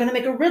gosh, they're going to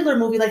make a Riddler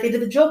movie like they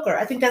did the Joker.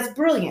 I think that's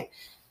brilliant.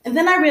 And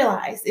then I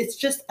realized it's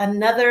just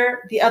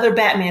the other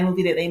Batman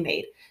movie that they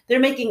made. They're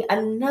making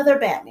another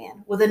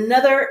Batman with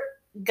another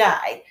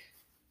guy.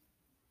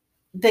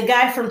 The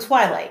guy from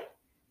Twilight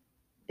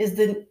is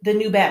the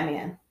new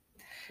Batman.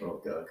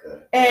 Okay.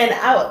 And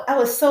I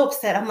was so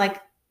upset. I'm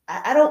like,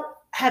 I don't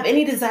have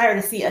any desire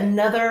to see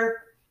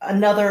another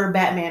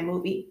Batman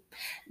movie.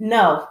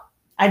 No,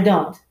 I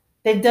don't.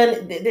 They've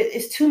done,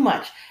 it's too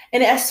much.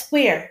 And I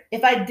swear,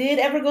 if I did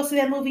ever go see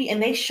that movie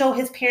and they show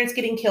his parents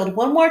getting killed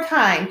one more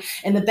time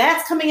and the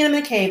bat's coming in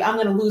the cave, I'm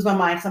going to lose my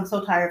mind because I'm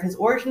so tired of his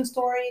origin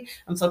story.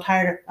 I'm so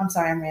tired of, I'm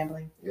sorry, I'm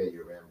rambling. Yeah,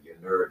 you're rambling. You're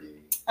nerdy.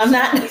 I'm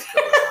not.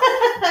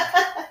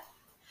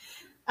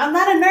 I'm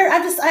not a nerd.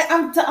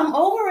 I'm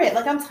over it.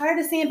 Like, I'm tired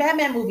of seeing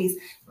Batman movies.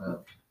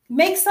 Wow.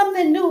 Make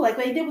something new like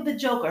they did with the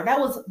Joker. That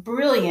was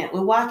brilliant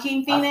with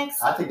Joaquin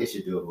Phoenix. I think they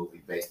should do a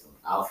movie based on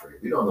Alfred.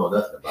 We don't know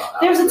nothing about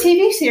Alfred. There was a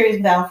TV series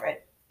with Alfred.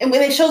 And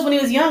when they shows when he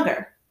was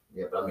younger.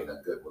 Yeah, but I mean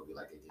a good movie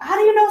like they did. How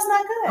do you know it's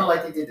not good? No,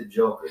 like they did the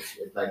Joker.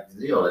 Like,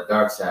 the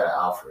dark side of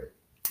Alfred.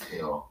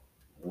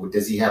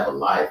 Does he have a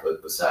life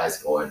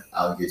besides going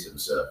out and get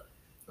himself?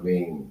 I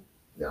mean,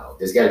 no.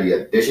 There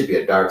should be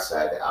a dark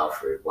side to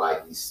Alfred. Why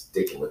he's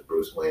sticking with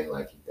Bruce Wayne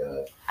like he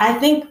does. I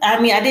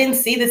didn't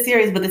see the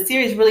series, but the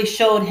series really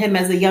showed him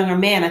as a younger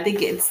man. I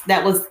think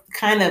that was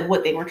kind of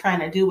what they were trying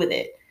to do with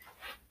it.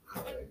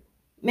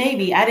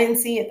 Maybe. I didn't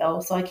see it though,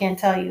 so I can't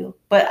tell you.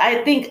 But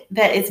I think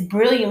that it's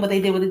brilliant what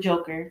they did with the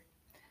Joker.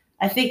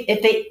 I think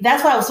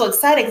that's why I was so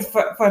excited, because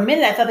for a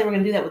minute I thought they were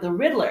going to do that with the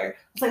Riddler.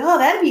 I was like, oh,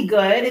 that'd be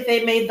good if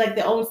they made like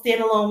their own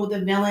standalone with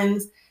the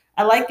villains.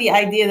 I like the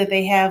idea that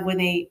they have when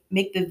they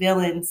make the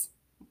villains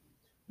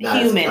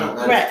human.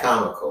 Not as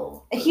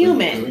comical.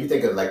 Human. When you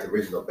think of like the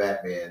original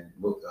Batman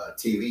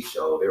TV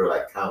show, they were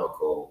like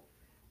comical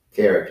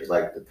characters,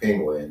 like the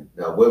Penguin.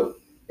 Now,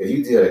 if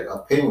you did a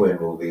Penguin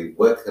movie,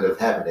 what could have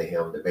happened to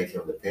him to make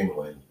him the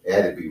Penguin? It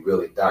had to be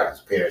really dark.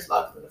 His parents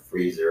locked him in a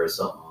freezer or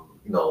something,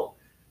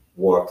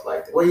 warped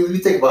like that. Well, you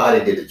think about how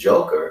they did the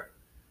Joker.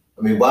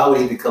 I mean, why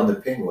would he become the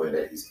Penguin?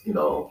 That he's,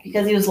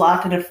 because he was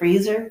locked in a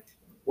freezer.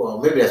 Well,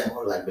 maybe that's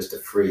more like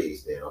Mr.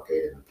 Freeze then,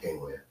 okay, than the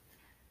Penguin.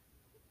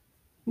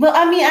 Well,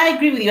 I mean, I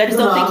agree with you. I just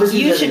don't think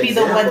you should be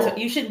the one.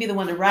 You shouldn't be the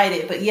one to write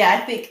it. But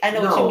yeah, I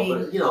know what you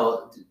mean.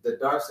 But, the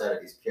dark side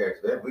of these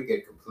characters, we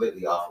get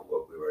completely off of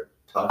what we were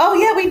talking. Oh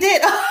yeah, we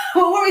did.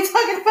 What were we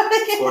talking about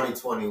again?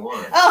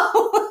 2021.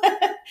 Oh,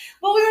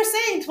 well, we were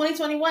saying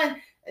 2021.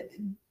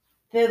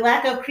 The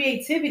lack of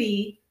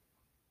creativity.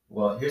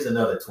 Well, here's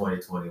another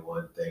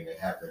 2021 thing that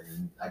happened,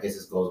 and I guess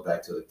this goes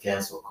back to the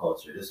cancel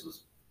culture. This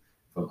was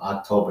from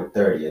October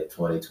 30th,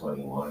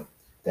 2021.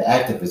 The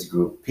activist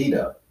group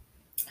PETA.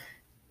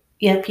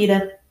 Yeah,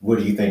 PETA. What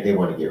do you think they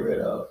want to get rid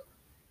of?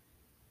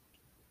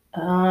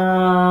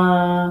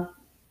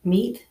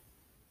 Meat?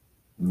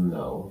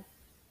 No.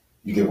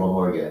 You get one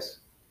more guess.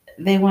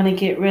 They want to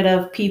get rid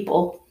of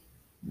people.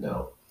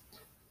 No.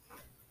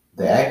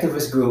 The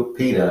activist group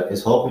PETA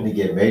is hoping to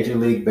get Major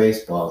League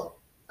Baseball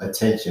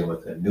attention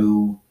with a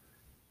new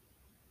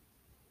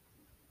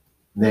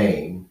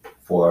name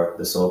for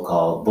the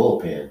so-called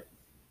bullpen.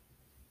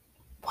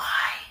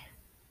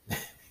 Why?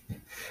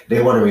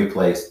 They want to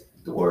replace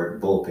the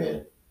word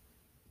bullpen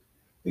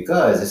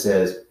because it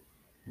says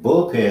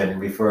bullpen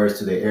refers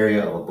to the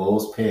area of a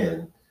bull's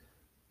pen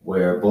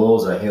where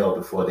bulls are held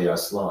before they are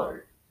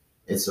slaughtered.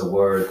 It's a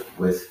word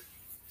with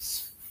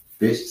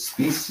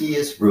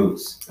specious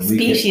roots.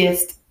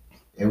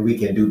 And we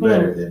can do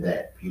better than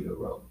that, PETA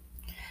wrote.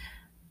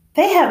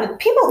 They have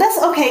people.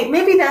 That's okay.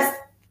 Maybe that's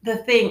the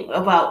thing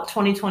about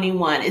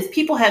 2021 is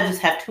people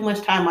just have too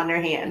much time on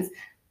their hands.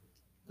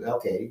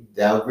 Okay,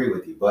 I'll agree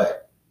with you.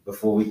 But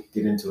before we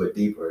get into it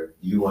deeper,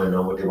 you want to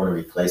know what they want to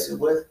replace it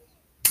with?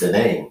 The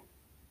name.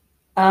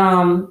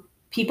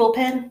 People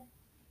pen?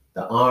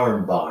 The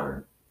arm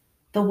barn.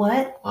 The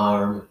what?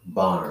 Arm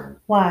barn.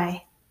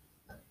 Why?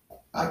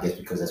 I guess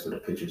because that's where the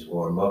pitchers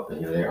warm up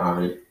and they're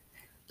armed.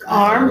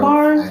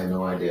 Armbarn? I have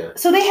no idea.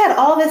 So they had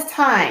all this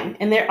time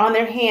and they're on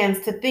their hands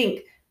to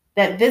think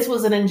that this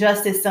was an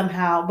injustice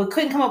somehow, but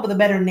couldn't come up with a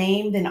better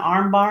name than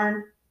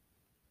Armbarn.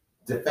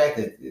 The fact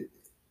that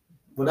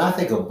when I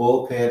think of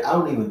bullpen, I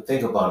don't even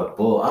think about a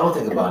bull. I don't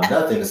think about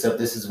nothing except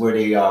this is where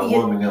they are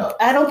warming up.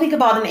 I don't think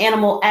about an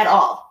animal at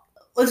all.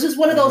 It's just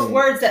one of those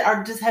words that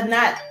are just have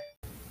not.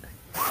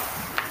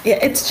 Yeah,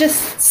 it's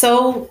just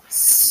so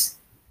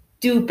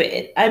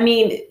stupid. I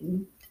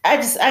mean,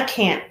 I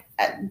can't.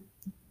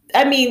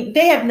 I mean,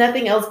 they have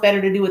nothing else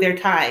better to do with their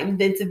time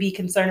than to be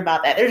concerned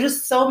about that. There's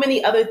just so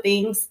many other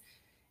things.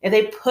 If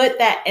they put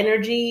that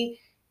energy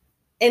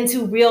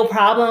into real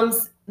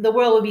problems, the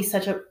world would be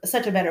such a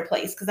better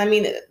place. Because I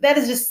mean,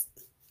 that's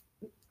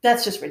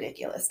just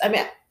ridiculous. I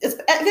mean,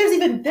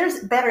 there's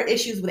better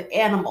issues with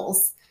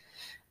animals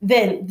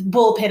than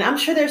bullpen. I'm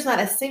sure there's not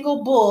a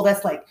single bull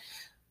that's like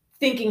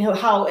thinking of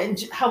how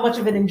much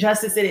of an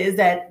injustice it is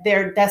that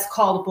that's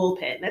called a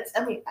bullpen.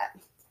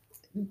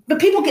 But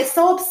people get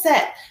so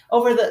upset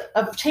over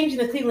of changing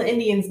the Cleveland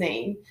Indians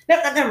name.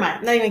 Never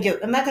mind.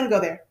 I'm not going to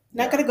go there.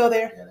 Not going to go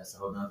there. Yeah, that's a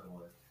whole nother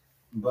one.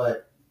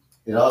 But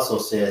it also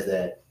says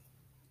that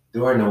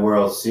during the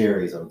World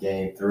Series on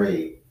Game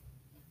 3,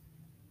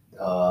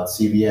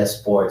 CBS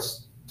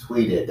Sports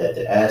tweeted that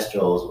the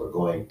Astros were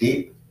going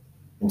deep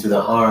into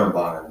the arm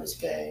bar in this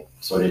game.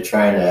 So they're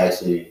trying to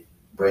actually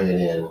bring it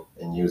in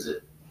and use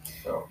it.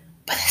 So.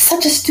 But it's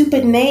such a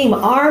stupid name,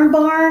 arm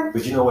bar.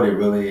 But you know what it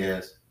really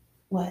is?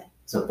 What?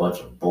 It's a bunch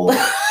of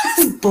bullshit.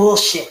 It's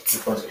bullshit.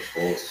 It's a bunch of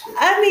bullshit.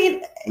 I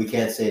mean, we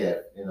can't say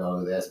that,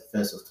 that's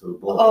offensive to a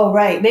bull. Oh,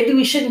 right. Maybe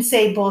we shouldn't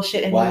say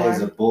bullshit anymore. Why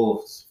is a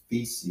bull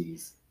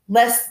species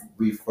less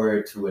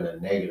referred to in a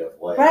negative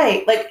way?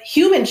 Right. Like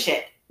human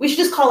shit. We should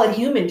just call it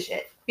human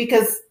shit.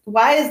 Because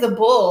why is the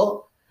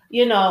bull,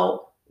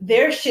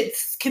 their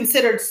shit's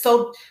considered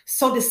so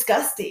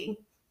disgusting?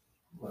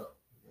 Well,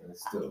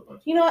 it's still a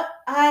bunch. You know what?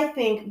 I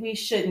think we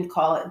shouldn't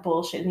call it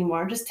bullshit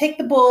anymore. Just take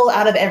the bull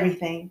out of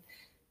everything.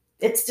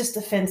 It's just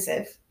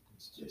offensive.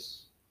 It's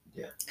just,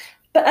 yeah.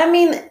 But I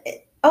mean,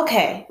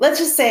 okay, let's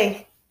just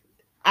say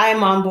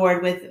I'm on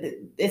board with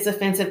it's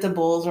offensive to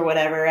bulls or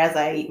whatever as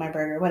I eat my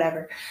burger,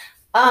 whatever.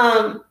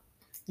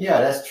 Yeah,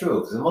 that's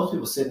true. Because most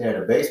people sitting there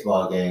at a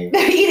baseball game,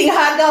 they're eating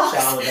hot dogs,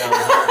 chowing down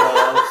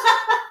hot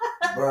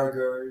dogs,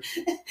 burgers,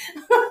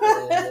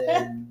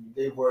 and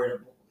they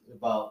worried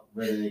about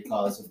whether they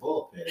call us a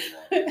bullpen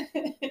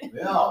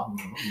or not.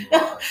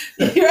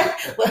 Yeah.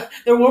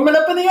 They're warming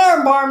up in the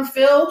arm barn,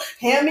 Phil.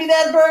 Hand me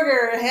that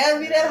burger.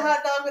 Hand me that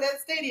hot dog with that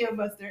stadium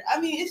buster. I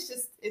mean, it's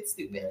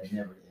stupid. Yeah, it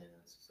never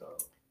ends. So.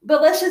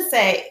 But let's just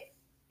say,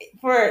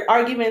 for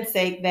argument's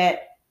sake,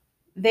 that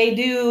they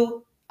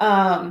do.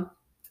 I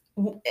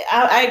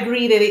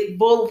agree that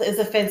bull is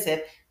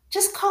offensive.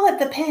 Just call it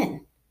the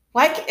pen.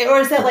 Why? Or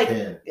is that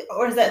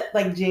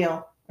like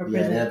jail?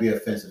 Yeah, that'd be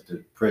offensive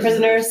to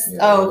prisoners. Yeah,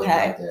 oh,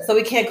 okay. So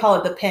we can't call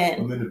it the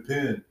pen. I'm in the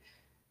pen.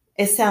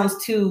 It sounds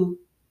too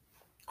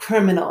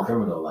criminal.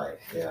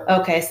 Criminal-like, yeah.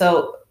 Okay,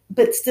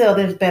 but still,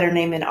 there's better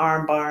name than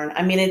arm barn.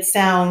 I mean, it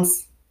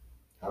sounds.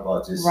 How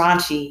about just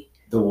raunchy?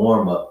 The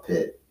warm-up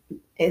pit.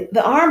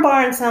 The arm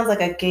barn sounds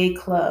like a gay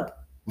club.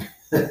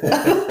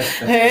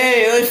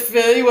 Hey,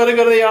 Phil, you want to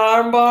go to the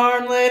arm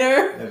barn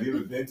later? Have you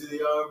ever been to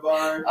the arm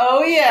barn?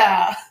 Oh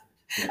yeah.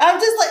 I'm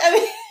just like, I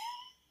mean,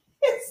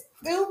 it's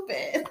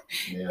stupid.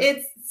 Yeah.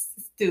 It's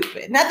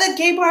stupid. Not that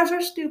gay bars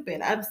are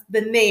stupid.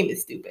 The name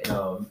is stupid.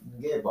 No,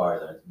 gay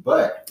bars aren't.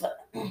 But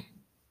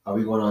are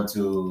we going on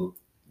to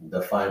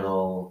the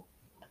finale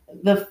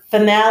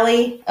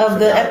of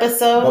the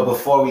episode? But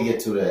before we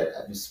get to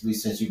that,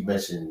 since you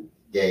mentioned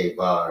gay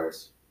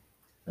bars,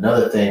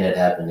 another thing that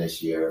happened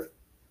this year,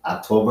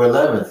 October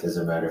 11th, as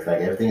a matter of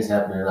fact, everything's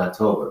happening in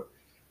October.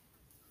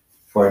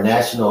 For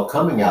National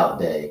Coming Out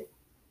Day,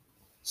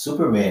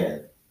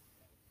 Superman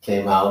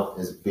came out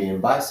as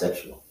being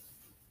bisexual.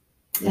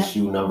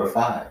 Issue number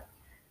 5.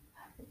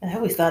 I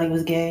always thought he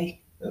was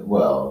gay.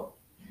 Well,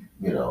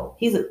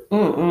 he's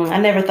I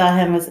never thought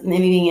him as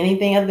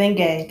anything other than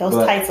gay. Those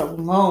tights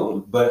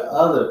alone. But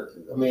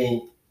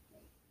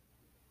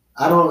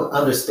I don't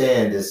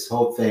understand this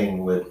whole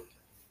thing with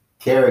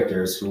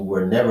characters who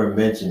were never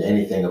mentioned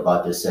anything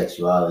about their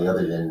sexuality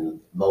other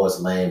than Lois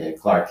Lane and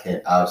Clark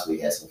Kent obviously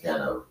had some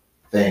kind of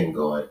thing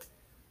going.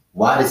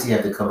 Why does he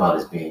have to come out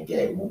as being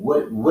gay?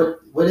 What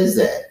is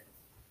that?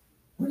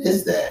 What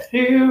is that?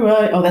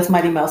 That's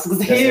Mighty Mouse.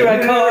 Here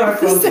I come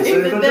to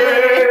save the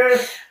day.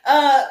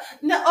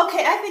 No,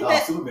 okay, I think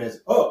that Superman's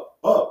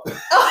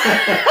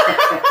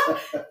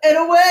in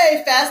a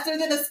way, faster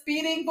than a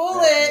speeding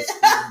bullet.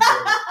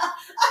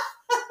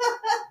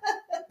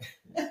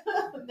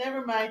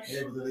 Never mind.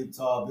 Able to leap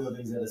tall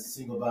buildings at a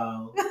single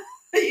bound.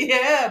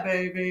 Yeah,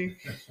 baby.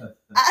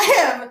 I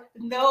have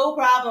no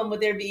problem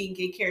with there being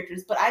gay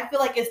characters, but I feel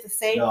like it's the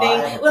same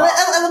thing.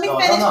 Let me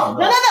finish. No.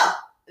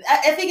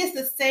 I think it's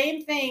the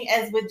same thing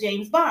as with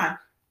James Bond.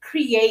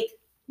 Create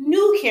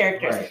new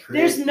characters. Right,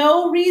 There's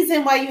no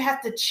reason why you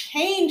have to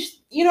change,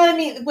 you know what I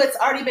mean, what's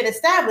already been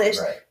established.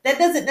 Right. That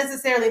doesn't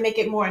necessarily make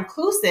it more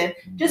inclusive.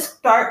 Just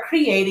start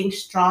creating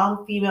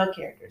strong female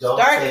characters.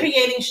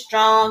 Creating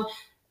strong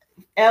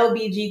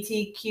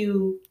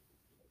LBGTQ.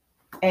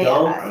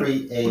 Don't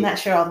create. I'm not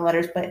sure all the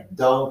letters, but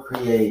don't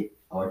create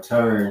or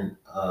turn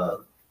a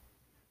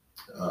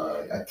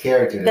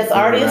character that's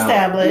already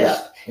established.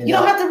 Yeah. You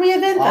don't have to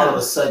reinvent them. All of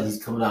a sudden,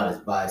 he's coming out as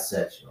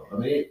bisexual. I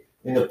mean,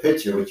 in the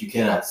picture, which you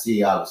cannot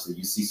see, obviously,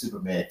 you see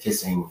Superman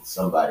kissing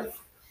somebody,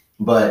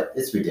 but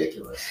it's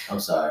ridiculous. I'm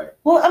sorry.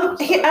 Well, I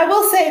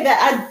will say that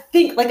I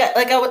think, like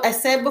I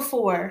said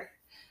before,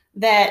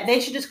 that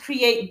they should just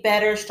create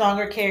better,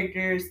 stronger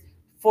characters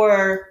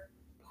for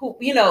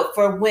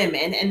for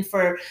women and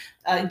for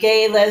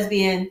gay,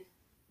 lesbian,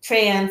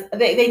 trans.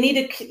 They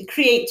need to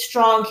create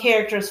strong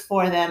characters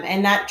for them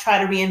and not try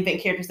to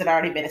reinvent characters that have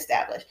already been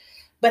established.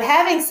 But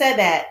having said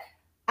that,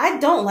 I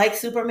don't like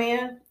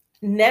Superman.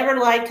 Never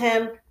liked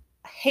him.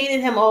 Hated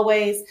him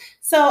always.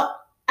 So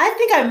I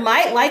think I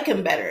might like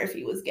him better if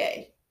he was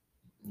gay.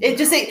 I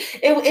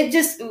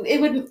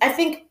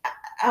think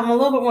I'm a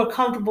little bit more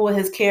comfortable with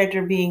his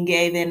character being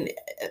gay than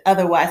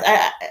otherwise.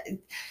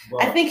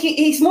 I think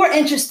he's more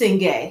interesting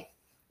gay,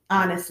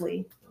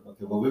 honestly.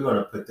 Okay, well, we're going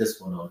to put this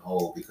one on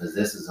hold because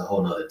this is a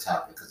whole nother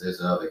topic because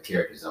there's other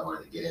characters I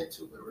wanted to get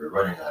into, but we're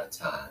running out of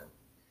time.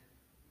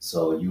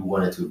 So you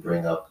wanted to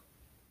bring up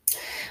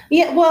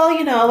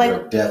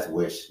your death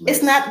wish list.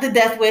 It's not the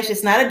death wish.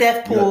 It's not a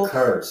death pool. Your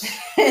curse.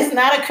 It's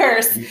not a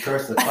curse. You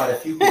cursed quite a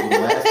few people the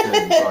last time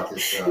you brought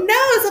this up. No,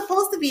 it's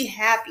supposed to be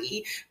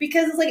happy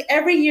because it's like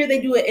every year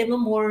they do an in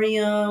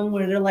memoriam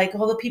where they're like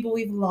all the people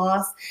we've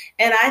lost.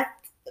 And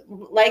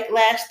like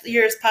last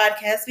year's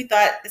podcast, we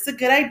thought it's a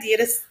good idea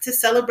to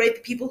celebrate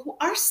the people who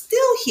are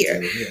still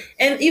here. Yeah.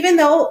 And even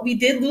though we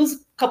did lose a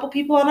couple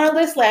people on our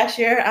list last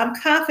year, I'm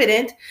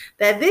confident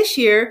that this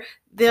year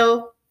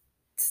they'll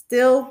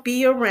still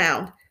be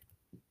around.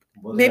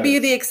 Maybe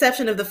the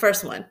exception of the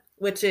first one,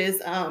 which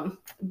is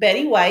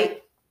Betty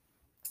White,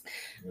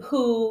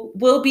 who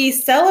will be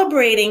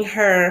celebrating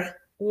her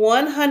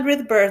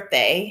 100th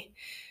birthday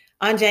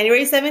on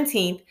January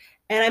 17th.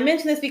 And I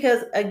mention this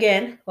because,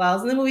 again, while I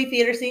was in the movie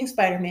theater seeing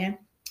Spider-Man,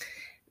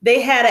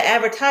 they had an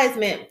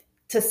advertisement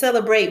to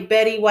celebrate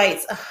Betty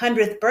White's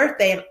 100th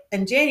birthday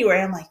in January.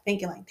 I'm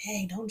thinking,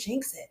 dang, don't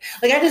jinx it.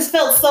 I just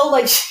felt so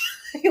let's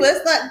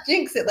not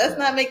jinx it. Let's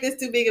not make this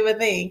too big of a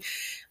thing.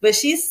 But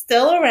she's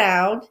still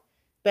around,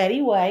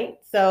 Betty White.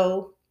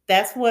 So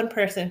that's one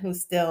person who's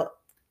still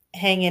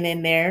hanging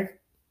in there.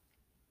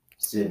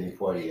 Sidney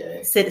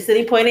Poitier.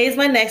 Sidney Poitier is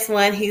my next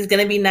one. He's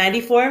going to be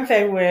 94 in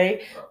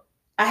February.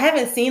 I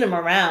haven't seen him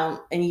around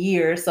in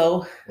years,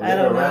 so I don't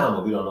know. They're around,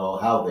 but we don't know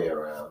how they're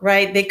around.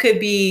 Right? They could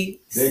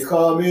be. They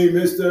call me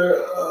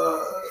Mr.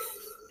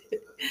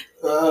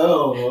 I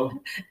don't know.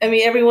 I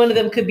mean, every one of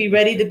them could be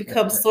ready to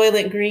become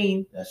Soylent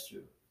Green. That's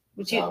true.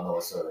 I don't know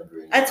what Soylent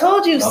Green is. I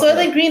told you,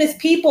 Soylent Green is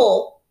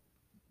people.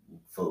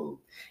 Food.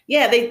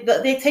 Yeah,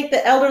 they take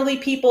the elderly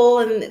people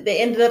and they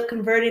ended up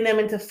converting them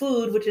into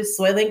food, which is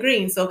Soylent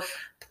Green. So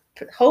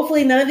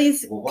hopefully none of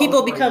these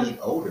people become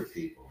older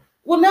people.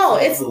 Well, no,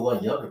 it's the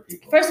one younger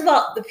people. First of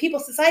all, the people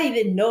society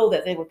didn't know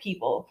that they were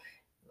people.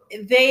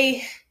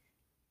 They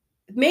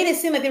made it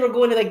seem like they were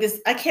going to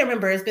this. I can't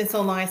remember. It's been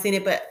so long I've seen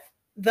it, but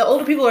the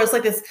older people are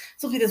supposed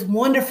to be this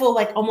wonderful,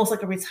 almost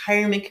like a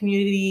retirement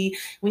community.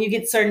 When you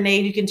get certain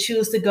age, you can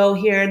choose to go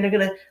here, and they're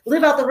gonna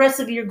live out the rest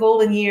of your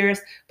golden years.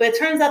 But it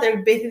turns out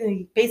they're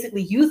basically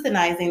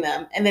euthanizing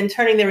them and then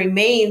turning their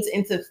remains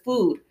into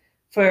food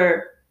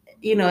for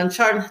And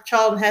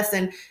Charlton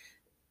Heston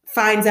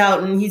finds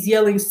out and he's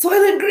yelling,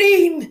 Soylent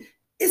Green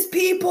is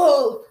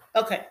people.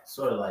 Okay.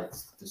 Sort of like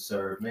the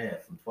Served Man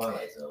from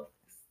Twilight Zone.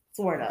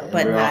 Sort of,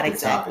 but not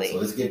exactly. Topic, so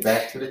let's get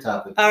back to the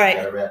topic. All right.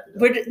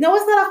 It's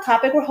not off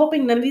topic. We're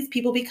hoping none of these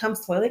people become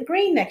Soylent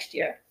Green next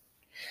year.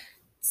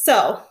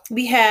 So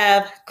we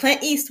have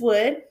Clint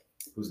Eastwood.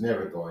 Who's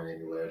never going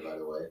anywhere, by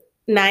the way.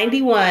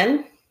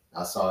 91.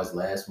 I saw his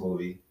last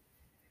movie.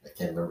 I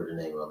can't remember the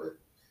name of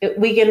it.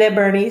 Weekend at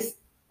Bernie's.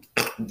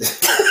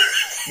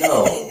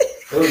 No.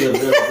 It was a really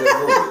good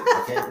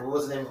movie. What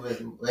was the name of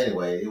it?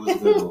 Anyway, it was a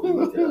good movie.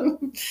 Look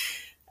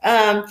it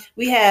up.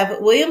 We have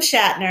William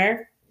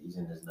Shatner. He's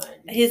in his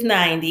 90s. He's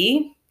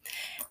 90.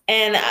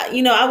 And,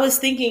 I was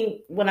thinking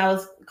when I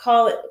was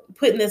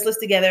putting this list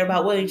together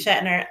about William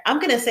Shatner, I'm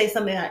going to say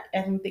something I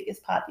think is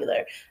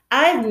popular.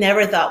 I've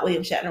never thought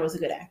William Shatner was a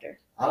good actor.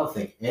 I don't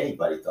think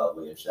anybody thought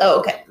William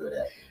Shatner was a good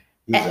actor.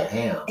 He was a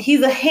ham.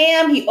 He's a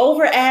ham. He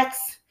overacts.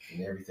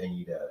 In everything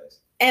he does.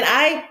 And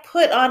I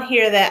put on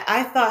here that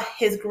I thought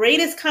his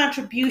greatest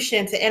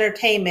contribution to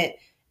entertainment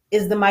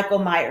is the Michael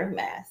Myers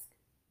mask.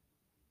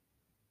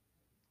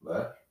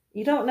 What?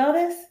 You don't know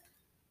this?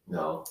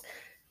 No.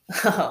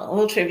 A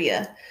little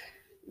trivia.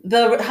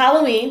 The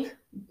Halloween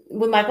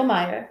with Michael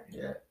Myers.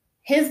 Yeah.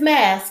 His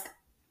mask,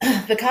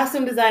 the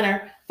costume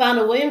designer found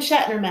a William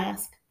Shatner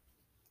mask,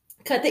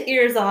 cut the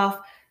ears off,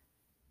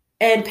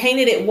 and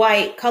painted it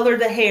white, colored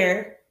the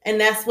hair,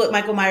 and that's what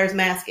Michael Myers'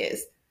 mask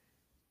is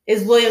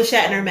William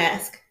Shatner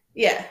mask.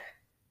 Yeah.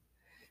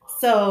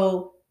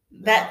 So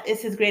that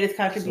is his greatest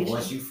contribution. So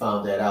once you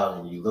found that out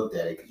and you looked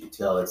at it, could you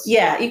tell it's?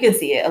 Yeah, you can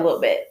see it a little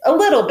bit,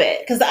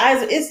 because the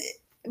eyes is.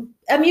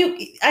 I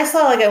mean, I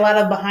saw like a lot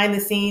of behind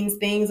the scenes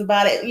things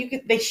about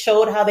it. They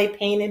showed how they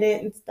painted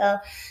it and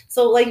stuff,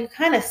 so like you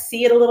kind of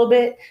see it a little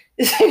bit.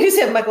 You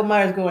said Michael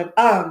Myers going,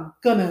 "I'm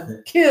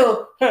gonna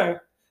kill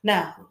her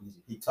now."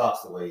 He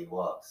talks the way he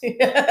walks.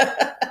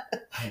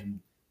 I'm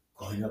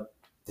going up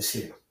the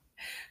stairs,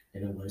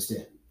 and I'm going to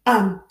stand.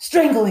 I'm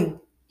strangling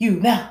you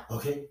now.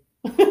 Okay.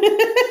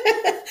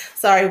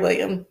 Sorry,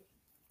 William.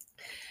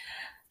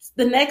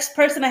 The next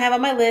person I have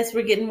on my list,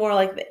 we're getting more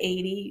like the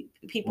 80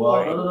 people.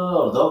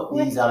 Well,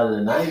 no. These out of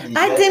the 90s.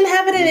 I didn't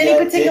have it in any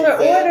particular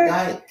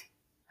order.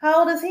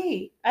 How old is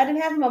he? I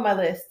didn't have him on my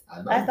list.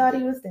 I thought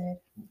he was dead.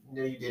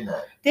 No, you did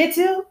not. Did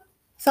you?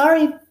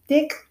 Sorry,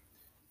 Dick.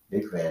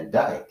 Dick Van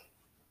Dyke.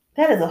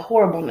 That is a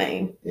horrible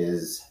name.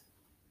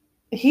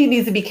 He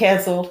needs to be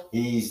canceled.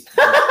 He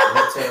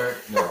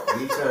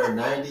turned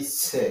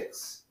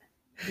 96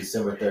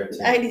 December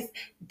 13th.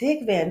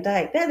 Dick Van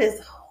Dyke. That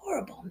is a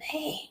horrible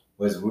name.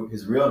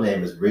 His real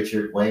name is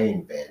Richard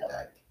Wayne Van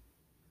Dyke.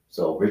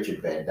 So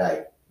Richard Van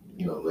Dyke,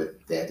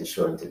 they had to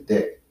shorten to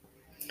Dick.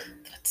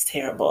 That's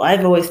terrible.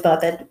 I've always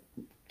thought that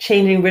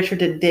changing Richard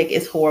to Dick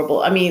is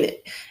horrible. I mean,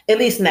 at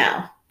least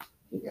now.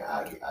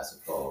 Yeah, I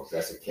suppose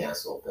that's a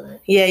cancel thing.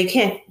 Yeah, you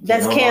can't.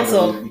 That's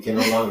canceled. You can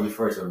no longer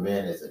refer to a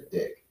man as a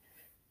dick.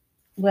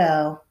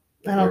 Well,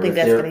 I don't think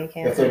that's going to be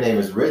canceled. If their name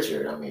is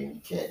Richard, I mean,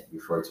 you can't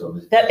refer to them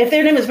as that. If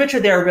their name is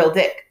Richard, they're a real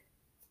dick.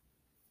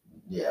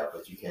 Yeah,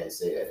 but you can't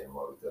say that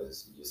anymore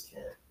because you just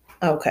can't.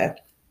 Okay.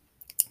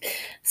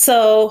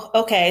 So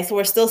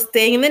we're still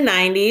staying in the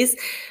 90s.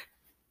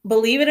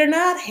 Believe it or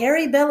not,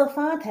 Harry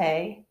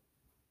Belafonte,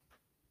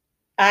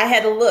 I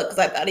had to look because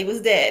I thought he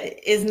was dead,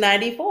 is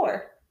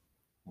 94.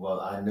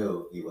 Well, I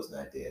knew he was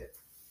not dead.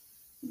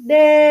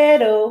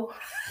 Dead-o.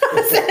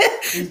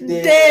 He's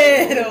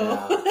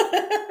dead-o.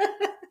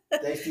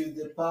 Thanks to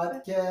the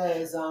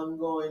podcast, I'm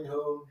going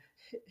home.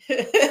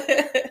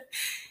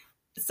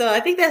 So I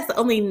think that's the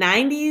only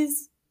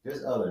 90s.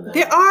 There's other 90s.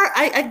 There are.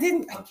 I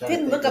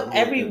didn't look up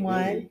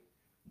everyone.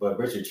 But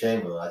Richard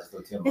Chamberlain, I just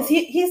looked him up. I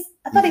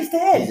thought he's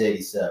dead. He's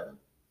 87.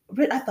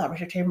 I thought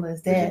Richard Chamberlain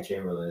is dead. Richard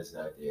Chamberlain is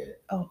not dead.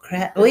 Oh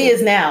crap! Well, he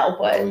is now,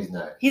 but no, he's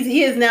not.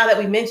 He is now that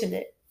we mentioned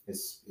it.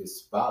 His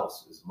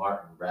spouse is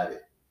Martin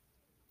Rabbit.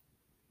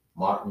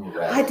 Martin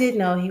Rabbit. I did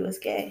know he was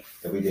gay.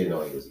 And we did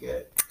know he was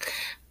gay.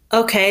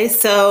 Okay,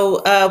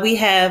 so we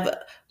have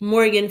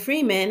Morgan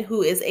Freeman,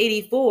 who is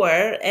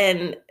 84,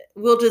 and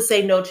we'll just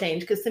say no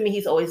change because to me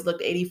he's always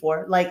looked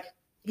 84. Like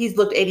he's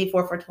looked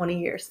 84 for 20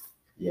 years.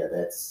 Yeah,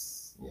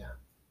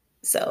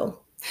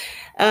 So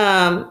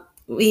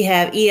we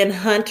have Ian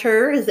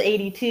Hunter is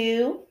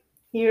 82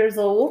 years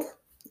old,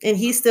 and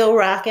he's still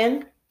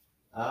rocking.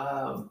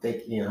 I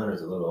think Ian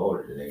Hunter's a little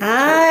older than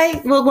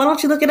 82. Well, why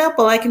don't you look it up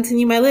while I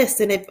continue my list?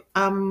 And if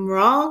I'm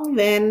wrong,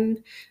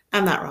 then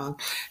I'm not wrong.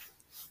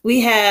 We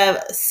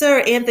have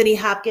Sir Anthony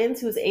Hopkins,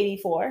 who's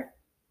 84.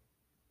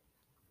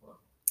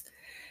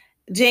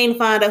 Jane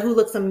Fonda, who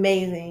looks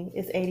amazing,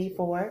 is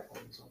 84.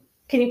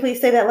 Can you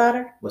please say that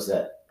louder? What's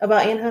that?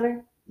 About Ian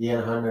Hunter?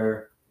 Ian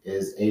Hunter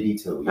is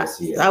 82. Yes,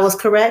 he is. I was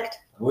correct.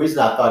 The reason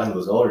I thought he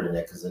was older than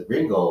that because the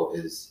Ringo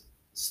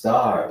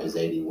Starr is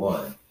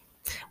 81.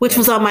 Which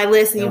was on my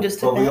list, and you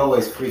just took that. But we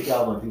always freak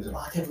out when people say,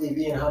 I can't believe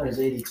Ian Hunter is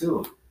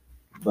 82.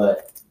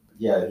 But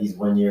yeah, he's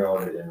 1 year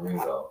older than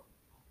Ringo.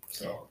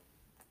 So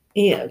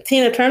yeah,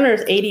 Tina Turner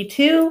is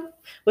 82,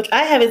 which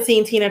I haven't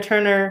seen Tina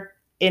Turner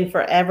in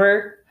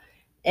forever.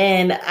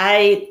 And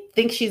I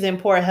think she's in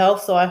poor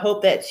health, so I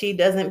hope that she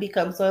doesn't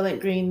become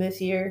Soylent Green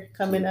this year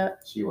coming up.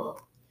 She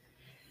won't.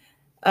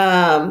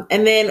 And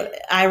then,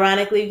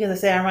 ironically, because I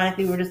say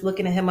ironically, we're just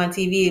looking at him on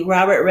TV.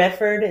 Robert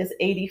Redford is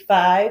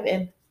 85,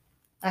 and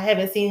I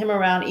haven't seen him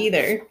around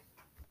either.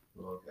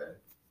 Okay.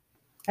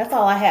 That's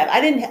all I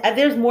have.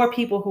 There's more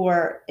people who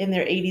are in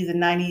their 80s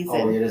and 90s.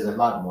 Oh, yeah, there's a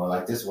lot more.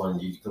 Like this one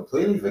you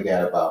completely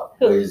forgot about.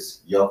 Who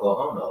is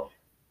Yoko Ono?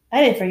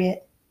 I didn't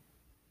forget.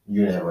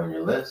 You didn't have her on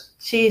your list?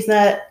 She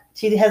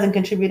hasn't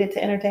contributed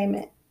to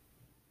entertainment.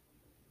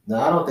 No,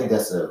 I don't think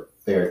that's a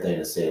fair thing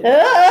to say.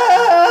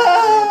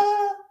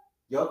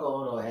 Yoko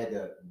Ono had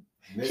to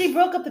She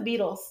broke up the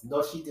Beatles.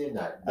 No, she did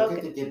not. Look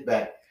at the Get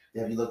Back.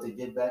 Have you looked at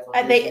Get Back?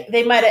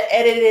 They might have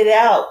edited it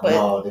out, but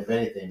no, if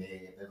anything,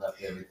 they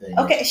left everything.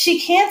 Okay, she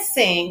can't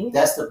sing.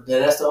 That's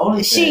the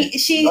only thing.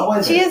 She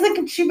hasn't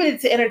contributed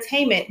to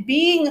entertainment.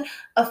 Being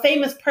a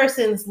famous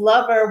person's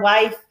lover,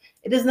 wife,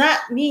 it does not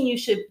mean you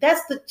should.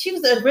 She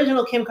was the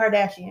original Kim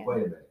Kardashian. Wait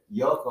a minute,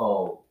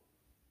 Yoko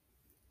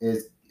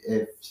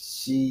if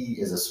she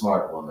is a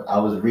smart woman. I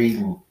was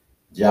reading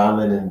John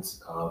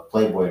Lennon's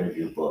Playboy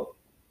interview book,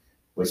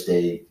 which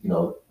they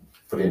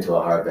put into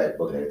a hardback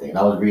book and everything. And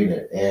I was reading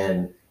it,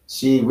 and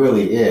she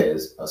really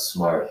is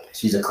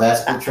she's a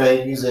classically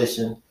trained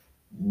musician.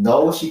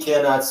 No, she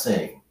cannot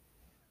sing,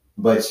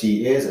 but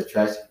she is a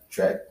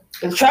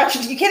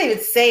you can't even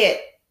say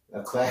it.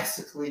 A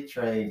classically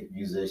trained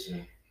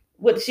musician.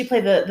 What did she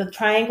play? The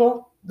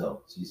triangle?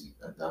 No,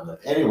 I'm not.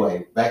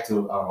 Anyway, back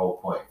to our whole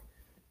point.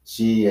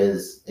 She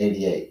is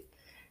 88.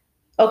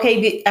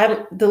 Okay,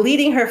 I'm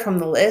deleting her from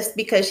the list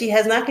because she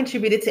has not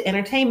contributed to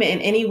entertainment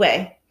in any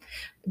way.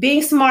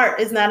 Being smart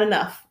is not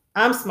enough.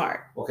 I'm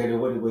smart. Okay,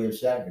 then what did William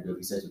Shatner do if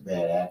he's such a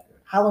bad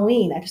actor?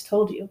 Halloween, I just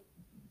told you.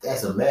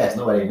 That's a mess.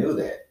 Nobody knew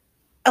that.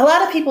 A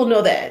lot of people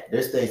know that.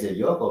 There's things that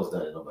Yoko's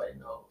done that nobody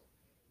knows.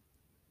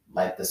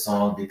 Like the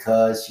song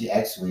Because, she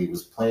actually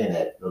was playing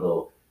that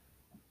little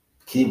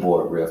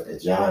keyboard riff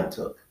that John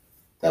took.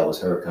 That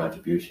was her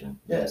contribution,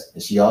 yes.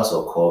 And she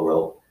also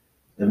co-wrote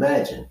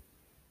Imagine.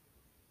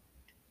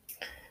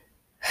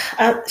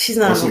 She's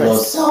not on the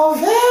list. Goes, so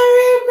very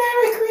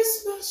Merry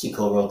Christmas. She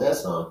co-wrote that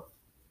song.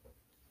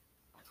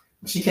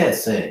 She can't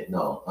sing.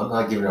 No, I'm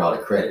not giving her all the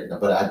credit,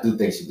 but I do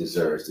think she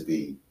deserves to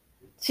be.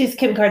 She's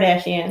Kim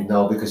Kardashian.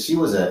 No, because she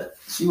was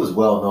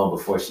well known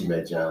before she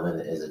met John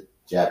Lennon as a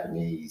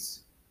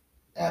Japanese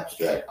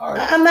abstract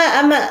artist. I'm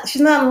not.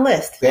 She's not on the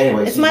list. But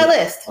anyway, it's my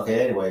list.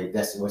 Okay, anyway,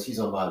 she's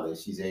on my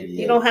list. She's 88.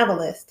 You don't have a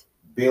list.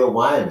 Bill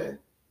Wyman,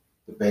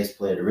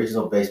 the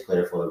original bass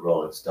player for the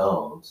Rolling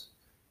Stones,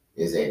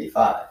 is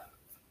 85.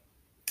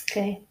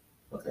 Okay.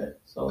 Okay.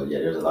 So yeah,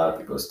 there's a lot of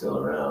people still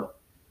around.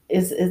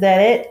 Is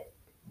that it?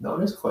 No,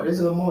 there's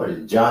a little more.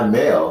 John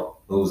Mayall,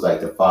 who's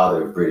like the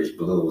father of British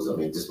blues. I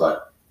mean, just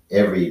about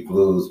every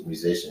blues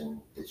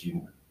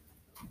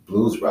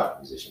rock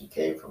musician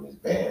came from his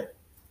band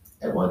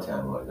at one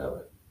time or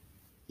another.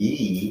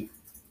 He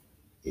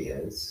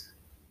is,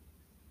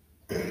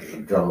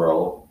 drum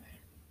roll,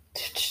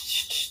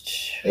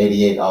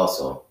 88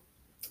 also.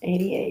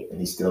 88. And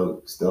he's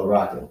still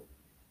rocking.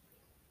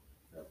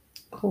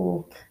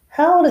 Cool.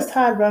 How old is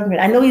Todd Rundgren?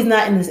 I know he's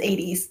not in his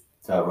 80s.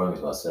 Todd Rundgren's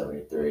about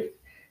 73.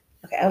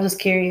 Okay, I was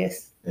just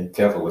curious. And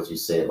careful what you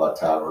say about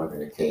Todd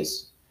Rundgren in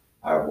case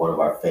one of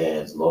our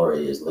fans,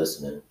 Lori, is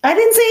listening. I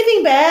didn't say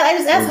anything bad. I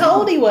just asked how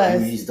old he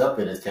was. You eased up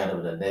in it kind of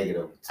in a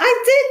negative.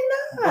 I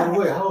did not. By the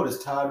way, how old is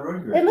Todd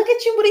Rundgren? And look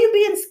at you. What are you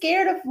being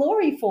scared of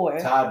Lori for?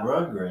 Todd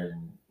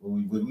Rundgren,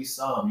 when we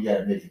saw him, you got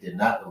to admit he did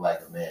not look like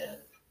a man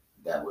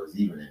that was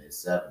even in his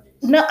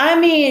 70s. No, I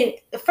mean,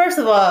 first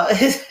of all,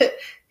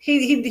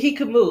 he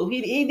could move.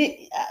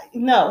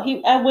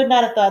 I would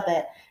not have thought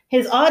that.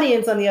 His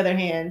audience, on the other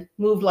hand,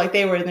 moved like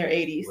they were in their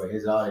 80s. Well,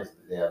 his audience,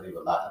 I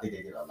think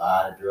they did a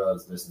lot of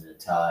drugs listening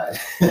to Todd.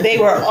 They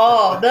were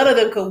none of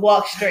them could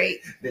walk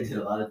straight. They did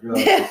a lot of drugs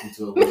listening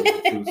to a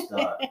William True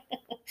Star.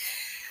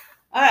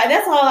 All right,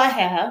 that's all I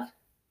have,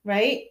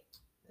 right?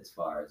 As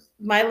far as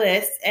my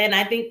list, and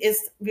I think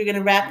we're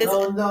gonna wrap this.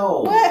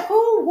 No. What?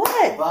 Who?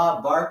 What?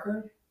 Bob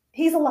Barker?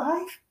 He's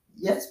alive?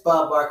 Yes,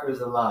 Bob Barker is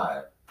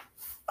alive.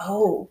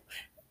 Oh.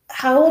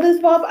 How old is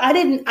Bob? I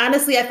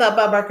thought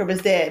Bob Barker was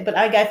dead, but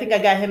I think I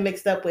got him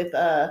mixed up with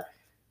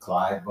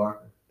Clive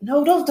Barker.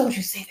 No, don't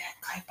you say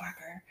that, Clive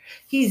Barker.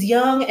 He's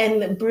young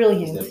and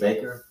brilliant. Is it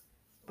Baker?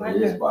 Barker.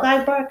 It is Barker.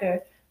 Clive Barker.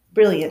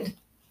 Brilliant.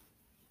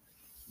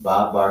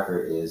 Bob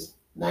Barker is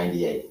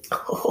 98.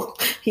 Oh,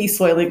 he's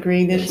Soylent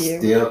Green this year.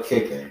 Still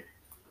kicking.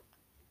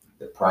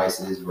 The price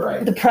is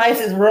right. The price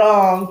is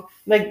wrong.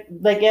 Like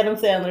Adam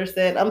Sandler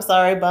said, I'm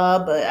sorry,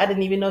 Bob, but I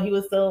didn't even know he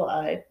was still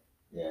alive.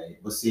 Yeah,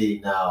 we'll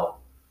see now.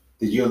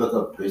 Did you look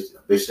up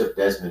Bishop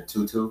Desmond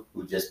Tutu,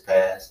 who just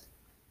passed?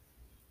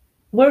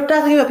 We're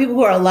talking about people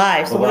who are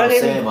alive. So what I'm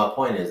saying, my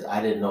point is,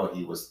 I didn't know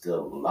he was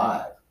still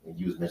alive. And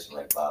you was mentioning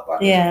like Bob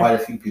Barker. Yeah. There's quite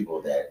a few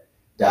people that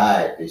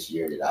died this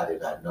year that I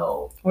did not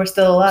know were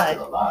still alive.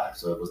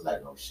 So it was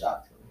like no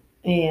shock to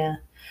me. Yeah.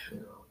 You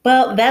know.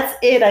 Well, that's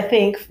it. I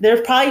think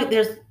there's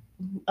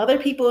other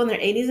people in their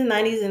 80s and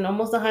 90s and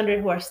almost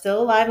 100 who are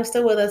still alive and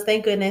still with us.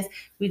 Thank goodness.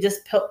 We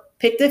just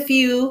picked a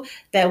few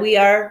that we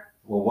are.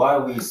 Well, why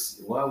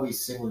are we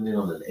singling in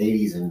on the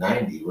 80s and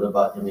 90s? What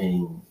about,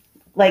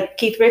 like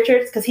Keith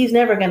Richards? Because he's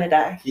never going to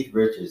die. Keith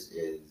Richards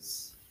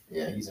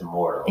he's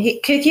immortal.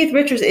 Keith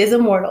Richards is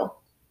immortal.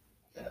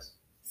 Yes.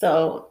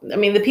 So,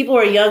 the people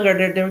who are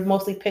younger, they're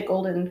mostly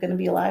pickled and going to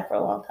be alive for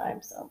a long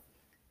time. So,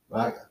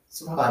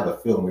 somehow I have a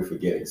feeling we're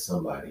forgetting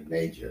somebody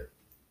major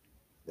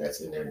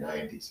that's in their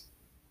 90s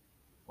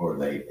or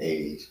late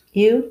 80s.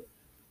 You?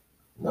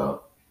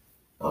 No.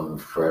 I'm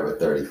forever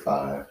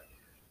 35.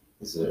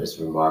 It's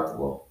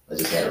remarkable. I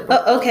just had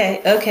a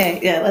okay.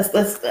 Yeah,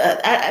 let's.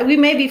 We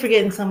may be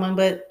forgetting someone,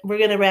 but we're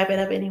gonna wrap it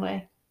up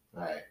anyway.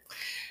 All right.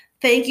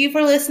 Thank you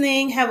for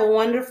listening. Have a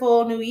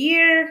wonderful new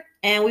year,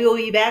 and we will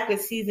be back with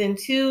season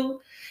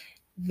 2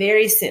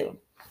 very soon.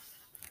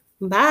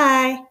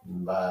 Bye.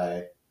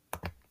 Bye.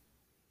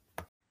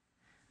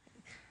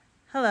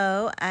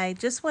 Hello. I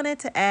just wanted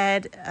to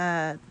add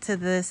to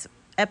this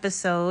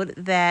episode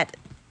that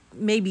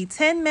maybe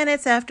 10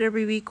 minutes after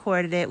we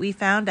recorded it, we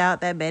found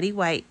out that Betty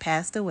White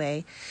passed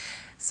away.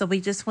 So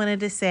we just wanted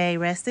to say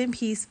rest in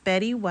peace,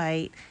 Betty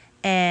White,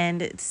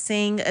 and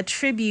sing a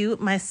tribute,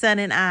 my son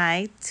and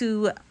I,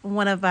 to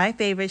one of my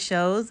favorite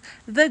shows,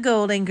 The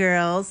Golden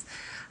Girls.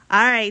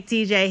 All right,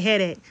 TJ,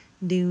 hit it.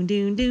 Doon,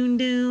 doon, doon,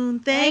 doon.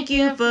 Thank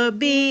you for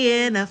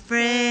being a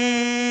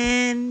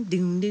friend.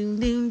 Doon, doon,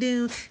 doon,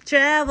 doon.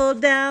 Travel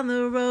down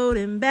the road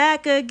and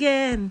back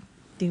again.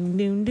 Doom,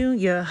 doom, doom.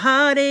 Your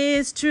heart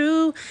is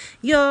true.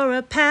 You're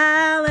a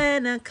pal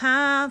and a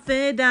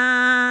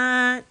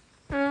confidant.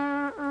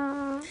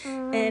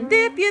 And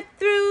if you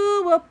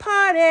threw a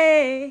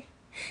party,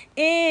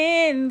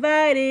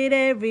 invited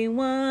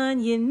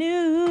everyone you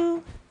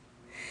knew,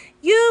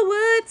 you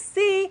would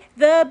see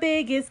the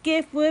biggest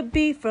gift would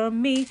be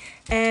from me,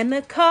 and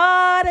the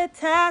card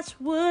attached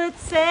would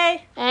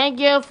say, thank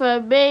you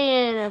for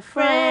being a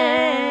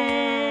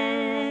friend.